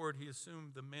came forward, he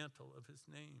assumed the mantle of his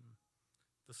name,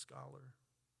 the scholar.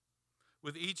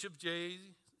 With each of Jay,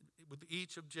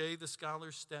 the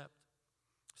scholar's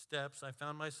steps, I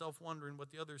found myself wondering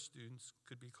what the other students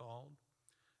could be called.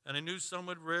 And I knew some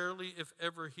would rarely, if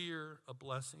ever, hear a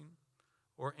blessing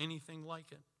or anything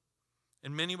like it.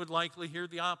 And many would likely hear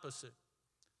the opposite.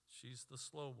 She's the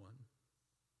slow one.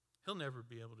 He'll never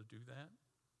be able to do that.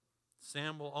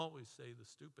 Sam will always say the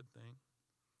stupid thing,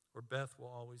 or Beth will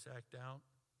always act out.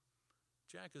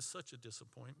 Jack is such a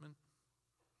disappointment.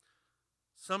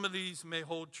 Some of these may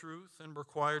hold truth and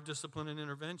require discipline and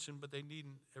intervention, but they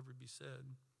needn't ever be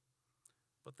said.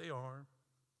 But they are.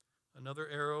 Another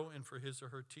arrow, and for his or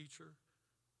her teacher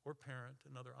or parent,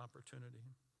 another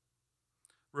opportunity.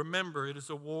 Remember, it is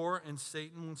a war, and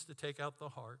Satan wants to take out the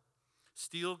heart,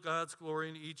 steal God's glory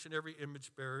in each and every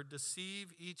image bearer,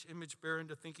 deceive each image bearer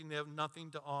into thinking they have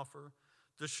nothing to offer,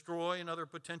 destroy another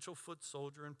potential foot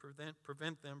soldier, and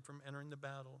prevent them from entering the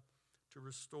battle to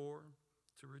restore,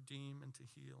 to redeem, and to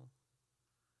heal.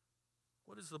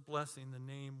 What is the blessing the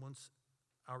name wants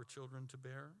our children to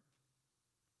bear?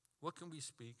 What can we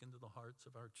speak into the hearts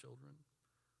of our children?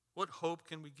 What hope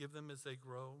can we give them as they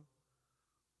grow?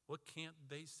 What can't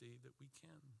they see that we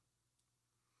can?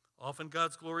 Often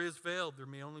God's glory is veiled. There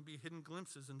may only be hidden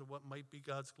glimpses into what might be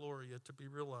God's glory yet to be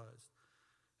realized.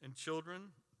 And children,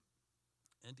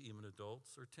 and even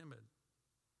adults, are timid.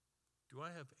 Do I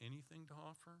have anything to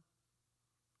offer?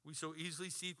 We so easily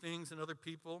see things in other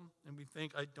people, and we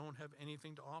think, I don't have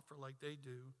anything to offer like they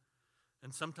do.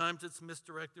 And sometimes it's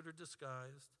misdirected or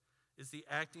disguised. Is the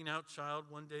acting out child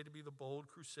one day to be the bold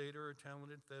crusader or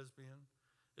talented thespian?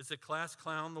 Is the class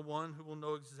clown the one who will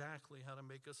know exactly how to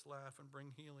make us laugh and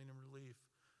bring healing and relief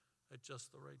at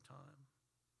just the right time?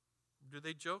 Do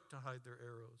they joke to hide their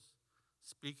arrows?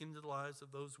 Speaking to the lives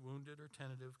of those wounded or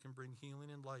tentative can bring healing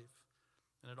and life,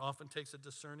 and it often takes a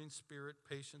discerning spirit,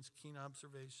 patience, keen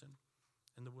observation,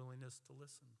 and the willingness to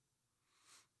listen.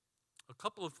 A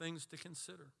couple of things to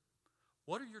consider.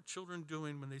 What are your children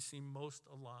doing when they seem most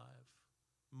alive,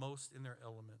 most in their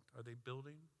element? Are they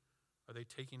building? Are they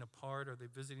taking apart? Are they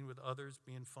visiting with others,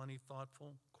 being funny,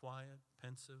 thoughtful, quiet,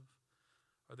 pensive?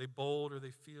 Are they bold? Are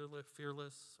they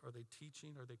fearless? Are they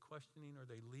teaching? Are they questioning? Are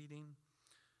they leading?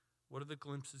 What are the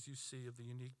glimpses you see of the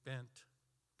unique bent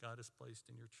God has placed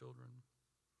in your children?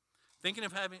 Think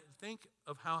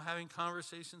of how having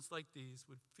conversations like these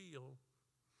would feel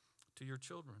to your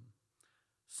children.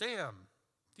 Sam,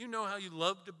 do you know how you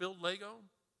love to build Lego?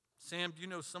 Sam, do you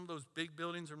know some of those big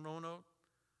buildings in Roanoke?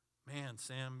 Man,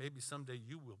 Sam, maybe someday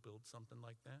you will build something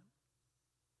like that.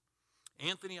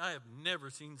 Anthony, I have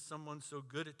never seen someone so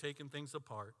good at taking things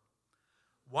apart.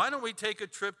 Why don't we take a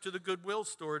trip to the Goodwill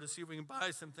store to see if we can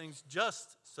buy some things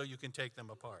just so you can take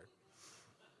them apart?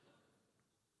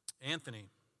 Anthony,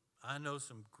 I know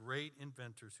some great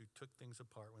inventors who took things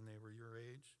apart when they were your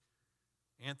age.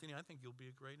 Anthony, I think you'll be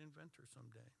a great inventor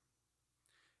someday.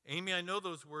 Amy, I know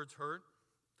those words hurt.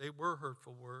 They were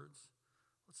hurtful words.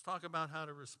 Let's talk about how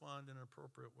to respond in an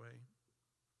appropriate way.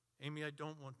 Amy, I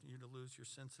don't want you to lose your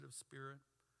sensitive spirit.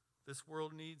 This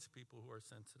world needs people who are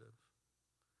sensitive.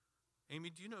 Amy,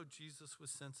 do you know Jesus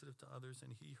was sensitive to others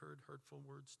and he heard hurtful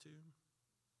words too?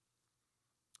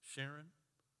 Sharon,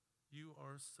 you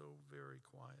are so very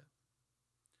quiet.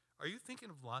 Are you thinking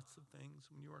of lots of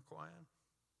things when you are quiet?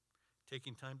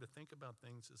 Taking time to think about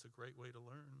things is a great way to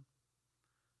learn.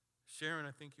 Sharon,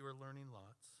 I think you are learning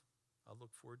lots. I'll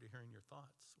look forward to hearing your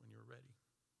thoughts when you're ready.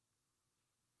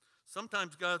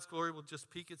 Sometimes God's glory will just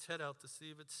peek its head out to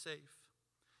see if it's safe.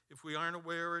 If we aren't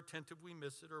aware or attentive, we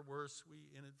miss it, or worse, we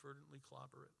inadvertently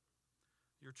clobber it.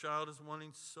 Your child is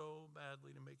wanting so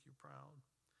badly to make you proud,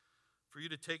 for you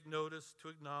to take notice, to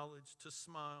acknowledge, to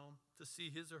smile, to see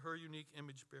his or her unique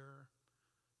image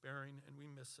bearing, and we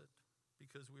miss it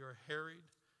because we are harried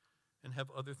and have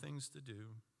other things to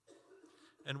do.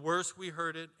 And worse, we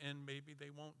heard it, and maybe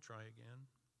they won't try again,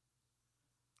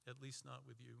 at least not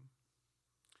with you.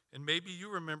 And maybe you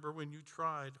remember when you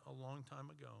tried a long time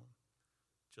ago,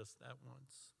 just that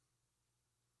once.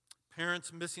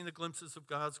 Parents missing the glimpses of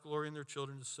God's glory in their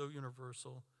children is so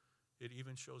universal, it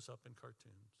even shows up in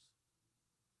cartoons.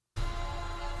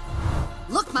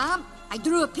 Look, Mom, I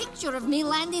drew a picture of me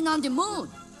landing on the moon.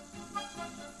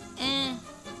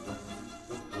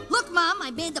 Look, Mom,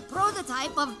 I made a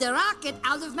prototype of the rocket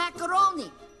out of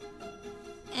macaroni.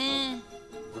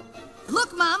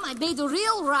 Look, Mom, I made a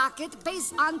real rocket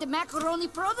based on the macaroni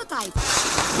prototype.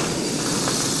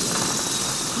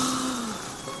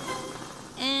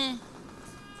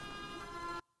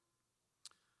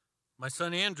 My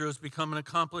son Andrew has become an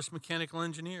accomplished mechanical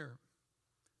engineer.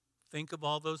 Think of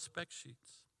all those spec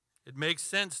sheets. It makes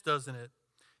sense, doesn't it?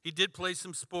 He did play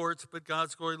some sports, but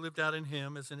God's glory lived out in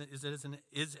him as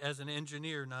an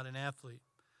engineer, not an athlete.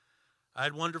 I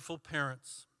had wonderful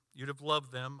parents. You'd have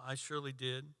loved them. I surely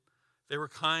did. They were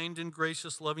kind and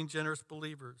gracious, loving, generous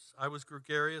believers. I was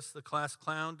gregarious, the class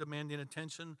clown, demanding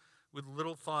attention with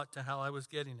little thought to how I was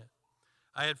getting it.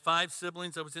 I had 5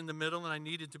 siblings. I was in the middle, and I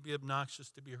needed to be obnoxious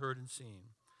to be heard and seen.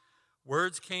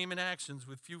 Words came in actions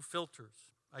with few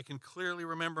filters. I can clearly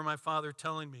remember my father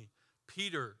telling me,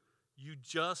 "Peter, you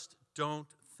just don't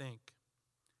think."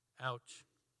 Ouch.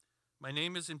 My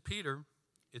name isn't Peter.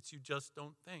 It's "you just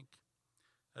don't think."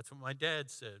 That's what my dad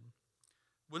said.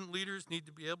 Wouldn't leaders need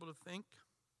to be able to think?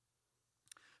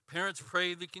 Parents,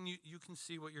 pray that you can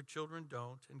see what your children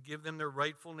don't and give them their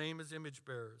rightful name as image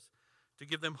bearers, to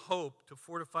give them hope, to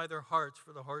fortify their hearts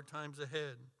for the hard times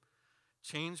ahead.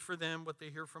 Change for them what they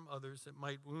hear from others that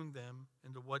might wound them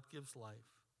into what gives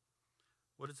life.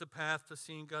 What is the path to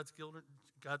seeing God's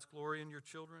glory in your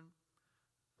children?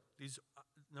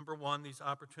 Number 1, these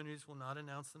opportunities will not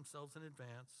announce themselves in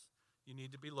advance. You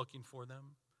need to be looking for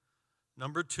them.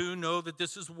 Number 2, know that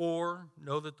this is war.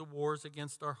 Know that the war is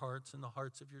against our hearts and the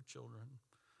hearts of your children.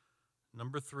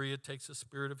 Number 3, it takes a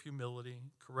spirit of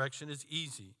humility. Correction is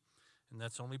easy, and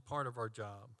that's only part of our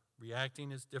job.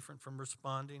 Reacting is different from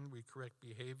responding. We correct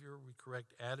behavior. We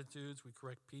correct attitudes. We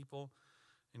correct people.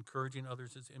 Encouraging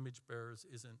others as image bearers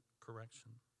isn't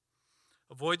correction.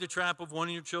 Avoid the trap of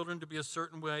wanting your children to be a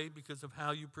certain way because of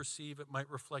how you perceive it might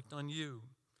reflect on you.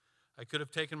 I could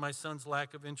have taken my son's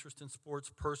lack of interest in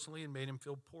sports personally and made him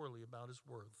feel poorly about his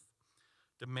worth,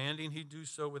 demanding he do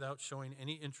so without showing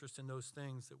any interest in those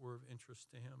things that were of interest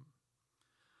to him.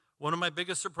 One of my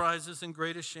biggest surprises and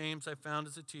greatest shames I found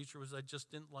as a teacher was I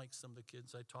just didn't like some of the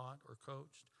kids I taught or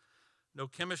coached. No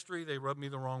chemistry, they rubbed me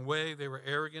the wrong way, they were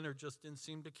arrogant or just didn't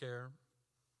seem to care.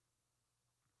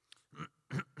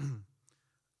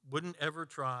 Wouldn't ever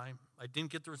try. I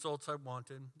didn't get the results I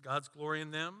wanted. God's glory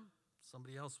in them,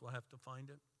 somebody else will have to find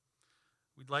it.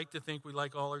 We'd like to think we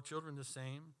like all our children the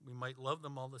same. We might love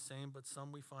them all the same, but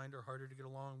some we find are harder to get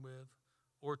along with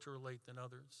or to relate than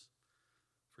others.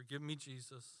 Forgive me,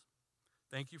 Jesus.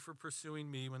 Thank you for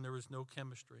pursuing me when there was no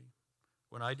chemistry,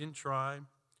 when I didn't try,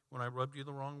 when I rubbed you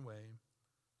the wrong way,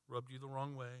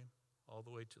 all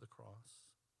the way to the cross.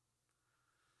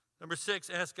 Number 6,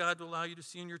 ask God to allow you to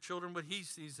see in your children what he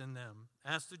sees in them.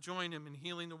 Ask to join him in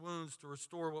healing the wounds, to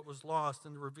restore what was lost,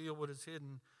 and to reveal what is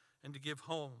hidden, and to give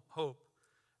hope.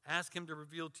 Ask him to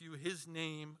reveal to you his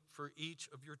name for each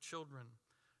of your children,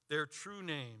 their true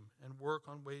name, and work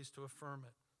on ways to affirm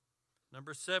it.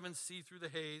 Number 7, see through the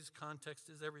haze. Context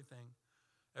is everything.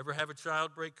 Ever have a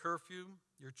child break curfew?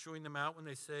 You're chewing them out when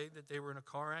they say that they were in a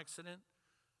car accident?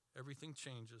 Everything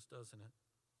changes, doesn't it?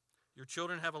 Your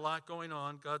children have a lot going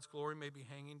on. God's glory may be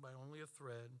hanging by only a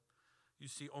thread. You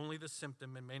see only the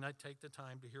symptom and may not take the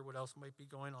time to hear what else might be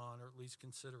going on, or at least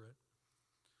consider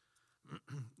it.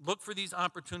 Look for these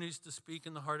opportunities to speak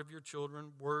in the heart of your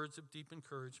children, words of deep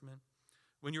encouragement.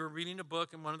 When you are reading a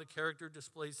book and one of the characters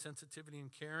displays sensitivity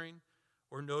and caring,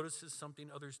 or notices something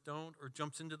others don't, or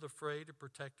jumps into the fray to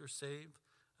protect or save,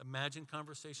 imagine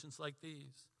conversations like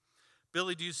these.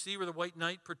 Billy, do you see where the white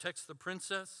knight protects the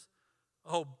princess?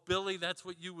 Oh, Billy, that's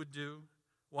what you would do.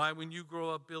 Why, when you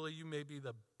grow up, Billy, you may be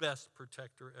the best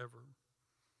protector ever.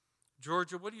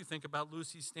 Georgia, what do you think about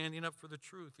Lucy standing up for the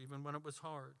truth, even when it was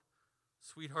hard?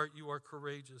 Sweetheart, you are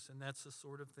courageous, and that's the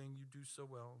sort of thing you do so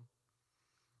well.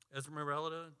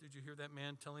 Esmeralda, did you hear that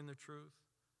man telling the truth?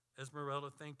 Esmeralda,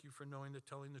 thank you for knowing that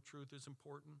telling the truth is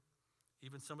important.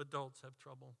 Even some adults have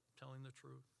trouble telling the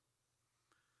truth.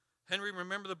 Henry,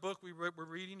 remember the book we were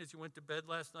reading as you went to bed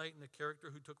last night and the character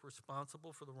who took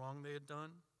responsible for the wrong they had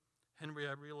done? Henry,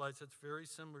 I realize that's very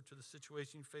similar to the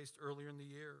situation you faced earlier in the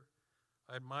year.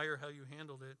 I admire how you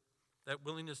handled it. That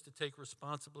willingness to take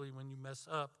responsibility when you mess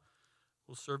up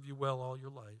will serve you well all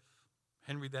your life.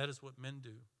 Henry, that is what men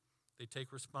do. They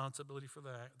take responsibility for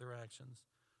their actions.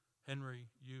 Henry,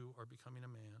 you are becoming a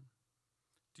man.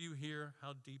 Do you hear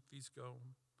how deep these go?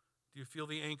 Do you feel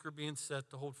the anchor being set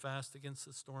to hold fast against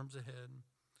the storms ahead?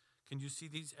 Can you see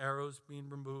these arrows being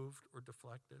removed or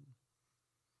deflected?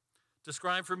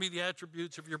 Describe for me the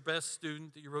attributes of your best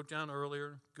student that you wrote down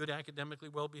earlier. Good, academically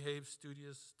well-behaved,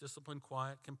 studious, disciplined,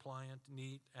 quiet, compliant,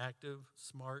 neat, active,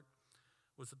 smart.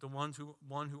 Was it the one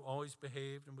who always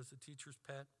behaved and was the teacher's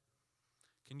pet?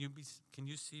 Can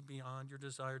you see beyond your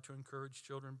desire to encourage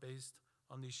children based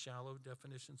on these shallow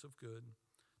definitions of good,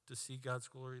 to see God's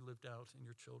glory lived out in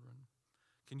your children?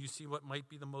 Can you see what might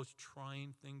be the most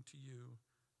trying thing to you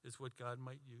is what God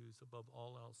might use above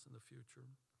all else in the future?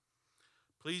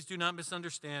 Please do not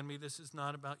misunderstand me. This is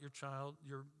not about your child,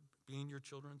 your being your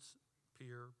children's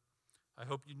peer. I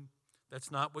hope that's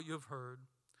not what you have heard.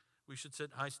 We should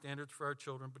set high standards for our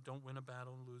children, but don't win a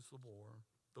battle and lose the war.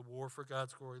 The war for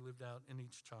God's glory lived out in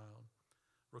each child.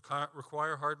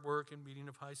 Require hard work and meeting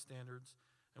of high standards,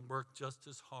 and work just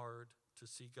as hard to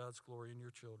see God's glory in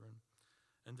your children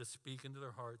and to speak into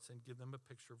their hearts and give them a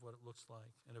picture of what it looks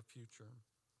like in a future.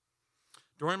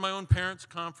 During my own parents'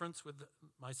 conference with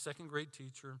my second grade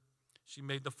teacher, she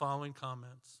made the following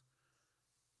comments.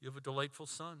 You have a delightful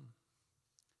son.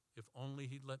 If only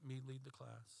he'd let me lead the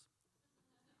class.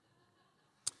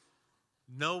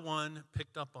 No one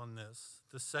picked up on this.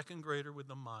 The second grader with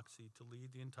the moxie to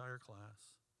lead the entire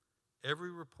class.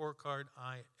 Every report card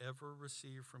I ever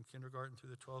received from kindergarten through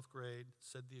the 12th grade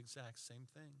said the exact same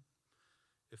thing.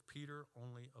 If Peter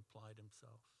only applied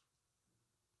himself.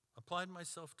 Applied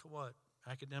myself to what?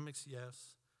 Academics,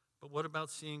 yes. But what about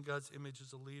seeing God's image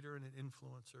as a leader and an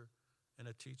influencer and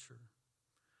a teacher?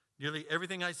 Nearly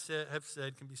everything I have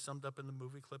said can be summed up in the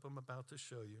movie clip I'm about to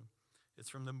show you. It's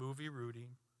from the movie Rudy.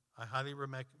 I highly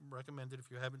recommend it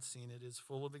if you haven't seen it. It is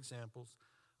full of examples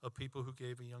of people who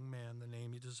gave a young man the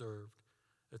name he deserved.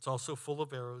 It's also full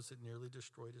of arrows that nearly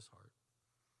destroyed his heart.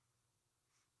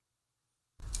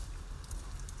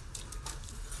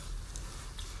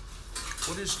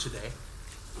 What is today?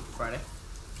 Friday.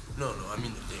 No, I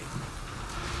mean the date.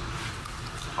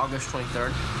 August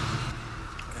 23rd.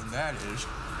 And that is?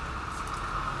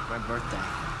 My birthday.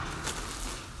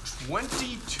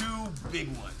 22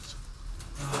 big ones.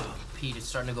 Oh, Pete, it's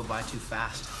starting to go by too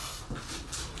fast.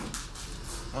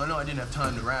 Well, I know I didn't have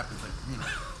time to wrap it,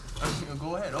 but,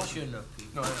 go ahead. You shouldn't have,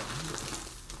 Pete. No, I know.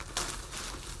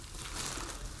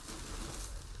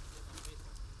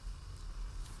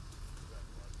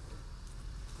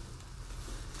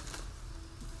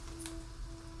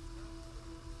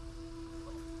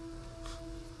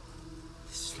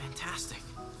 This is fantastic.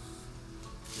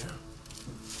 Yeah.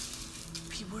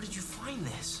 Pete, where did you find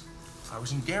this? I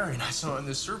was in Gary and I saw it in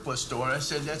the surplus store and I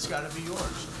said, that's gotta be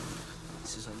yours.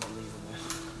 This is unbelievable.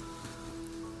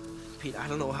 Pete, I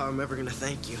don't know how I'm ever gonna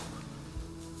thank you.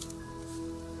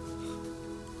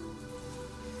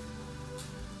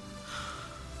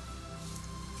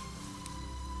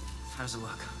 How does it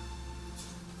look?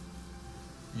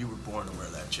 You were born to wear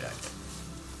that jacket.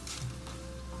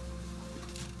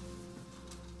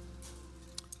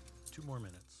 2 more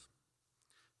minutes.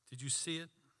 Did you see it?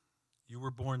 You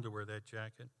were born to wear that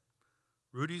jacket.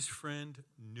 Rudy's friend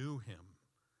knew him,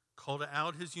 called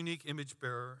out his unique image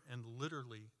bearer, and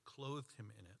literally clothed him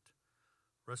in it.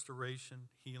 Restoration,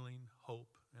 healing,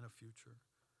 hope, and a future.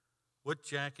 What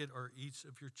jacket are each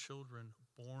of your children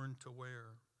born to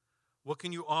wear? What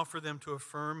can you offer them to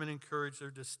affirm and encourage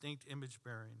their distinct image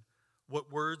bearing?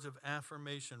 What words of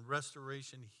affirmation,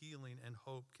 restoration, healing, and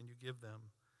hope can you give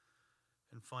them?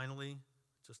 And finally,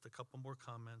 just a couple more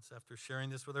comments. After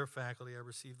sharing this with our faculty, I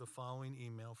received the following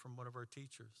email from one of our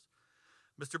teachers.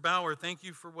 Mr. Bauer, thank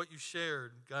you for what you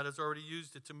shared. God has already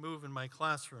used it to move in my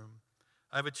classroom.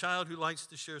 I have a child who likes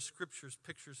to share scriptures,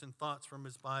 pictures, and thoughts from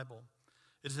his Bible.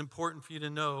 It is important for you to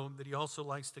know that he also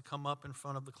likes to come up in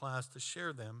front of the class to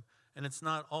share them, and it's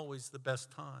not always the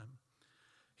best time.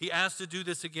 He asked to do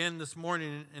this again this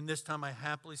morning, and this time I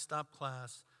happily stopped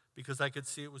class because I could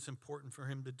see it was important for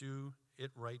him to do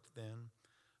it right then.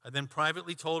 I then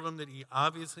privately told him that he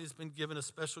obviously has been given a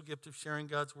special gift of sharing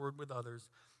God's word with others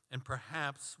and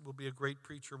perhaps will be a great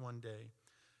preacher one day.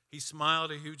 He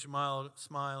smiled a huge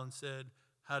smile and said,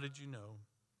 "How did you know?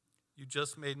 You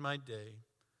just made my day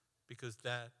because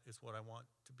that is what I want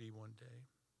to be one day."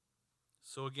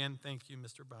 So again, thank you,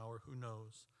 Mr. Bauer. Who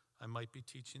knows? I might be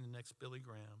teaching the next Billy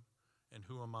Graham, and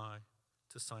who am I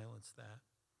to silence that?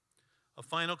 A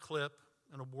final clip.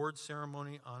 An award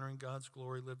ceremony honoring God's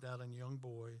glory lived out in a young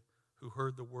boy who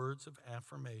heard the words of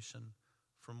affirmation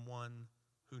from one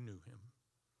who knew him.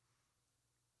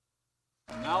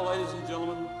 And now, ladies and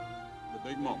gentlemen, the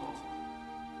big moment.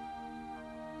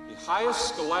 The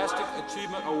highest scholastic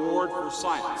achievement award for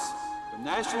science, the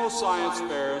National Science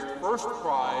Fair's first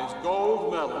prize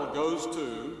gold medal goes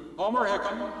to Homer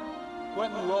Hickam,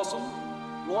 Quentin Wilson,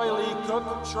 Roy Lee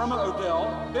Cook, Sherman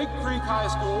Odell, Big Creek High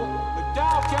School,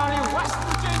 McDowell County, West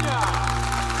Virginia.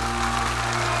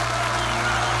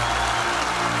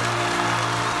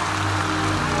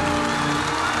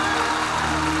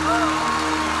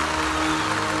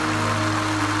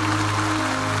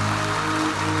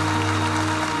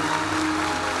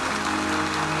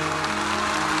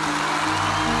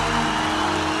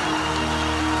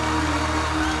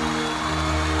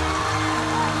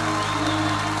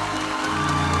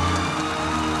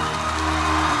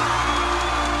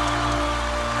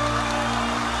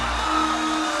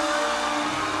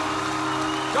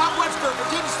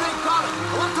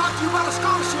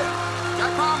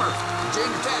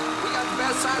 Virginia Tech. We got the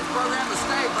best science program in the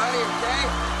state, buddy, okay?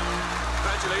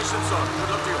 Congratulations, son.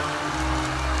 Good luck to you.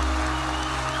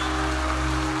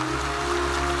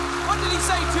 What did he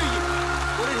say to you?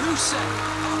 What did who say?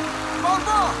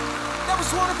 Barbara! That was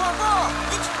one of Barbara!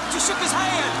 You shook his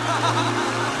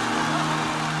hand!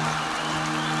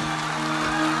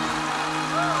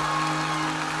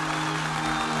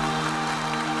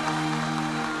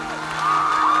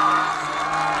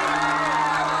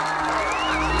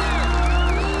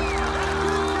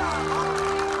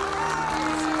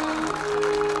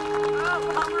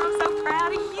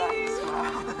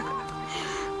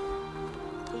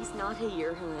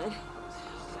 Here, hon.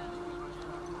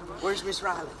 Where's Miss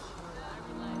Riley?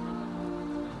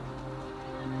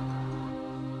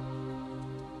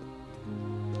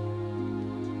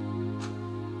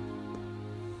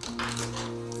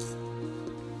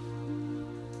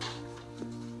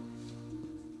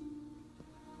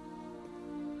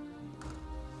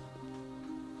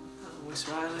 Miss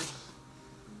Riley.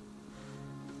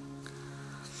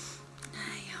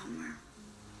 Hey, Homer.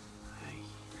 Hey.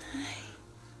 Hey.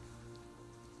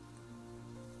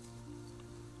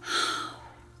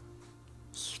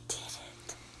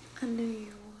 I knew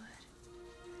you would.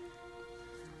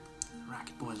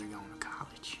 Rocket boys are going to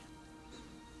college.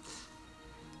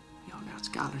 Y'all got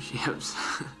scholarships.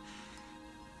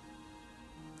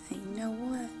 And you know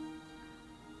what?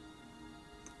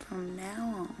 From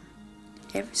now on,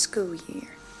 every school year,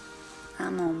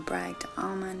 I'm gonna brag to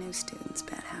all my new students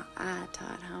about how I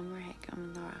taught Homer Hickam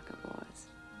and the Rocket Boys.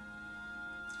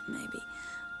 Maybe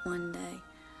one day,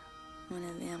 one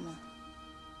of them will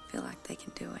feel like they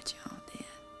can do what y'all did.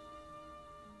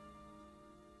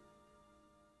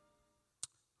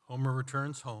 Homer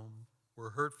returns home where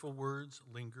hurtful words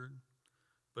lingered,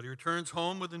 but he returns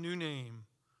home with a new name,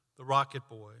 the Rocket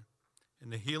Boy,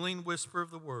 and the healing whisper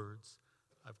of the words,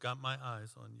 "I've got my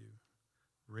eyes on you,"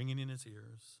 ringing in his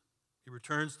ears. He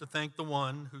returns to thank the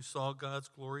one who saw God's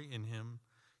glory in him,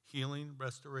 healing,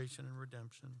 restoration, and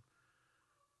redemption.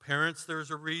 Parents,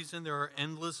 there's a reason there are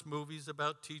endless movies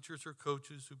about teachers or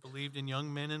coaches who believed in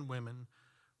young men and women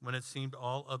when it seemed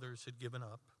all others had given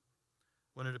up.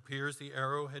 When it appears the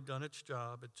arrow had done its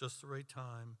job at just the right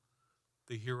time,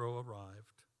 the hero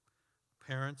arrived.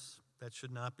 Parents, that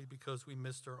should not be because we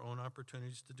missed our own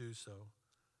opportunities to do so.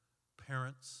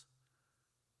 Parents,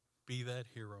 be that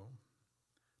hero,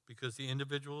 because the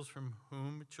individuals from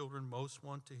whom children most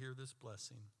want to hear this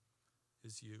blessing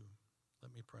is you.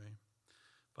 Let me pray.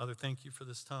 Father, thank you for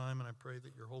this time, and I pray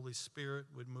that your Holy Spirit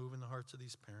would move in the hearts of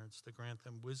these parents to grant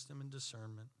them wisdom and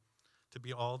discernment to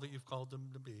be all that you've called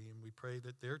them to be, and we pray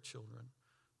that their children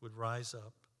would rise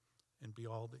up and be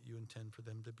all that you intend for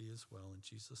them to be as well. In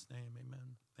Jesus' name,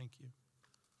 amen. Thank you.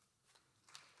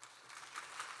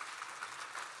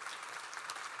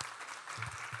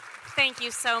 Thank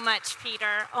you so much,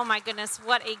 Peter. Oh my goodness,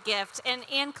 what a gift. And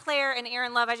Ann Claire and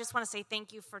Aaron Love, I just want to say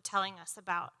thank you for telling us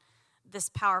about this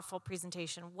powerful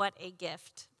presentation. What a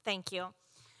gift. Thank you.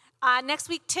 Next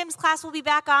week, Tim's class will be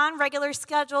back on regular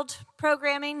scheduled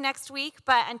programming next week.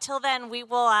 But until then,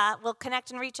 we'll connect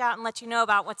and reach out and let you know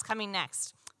about what's coming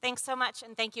next. Thanks so much,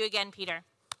 and thank you again, Peter.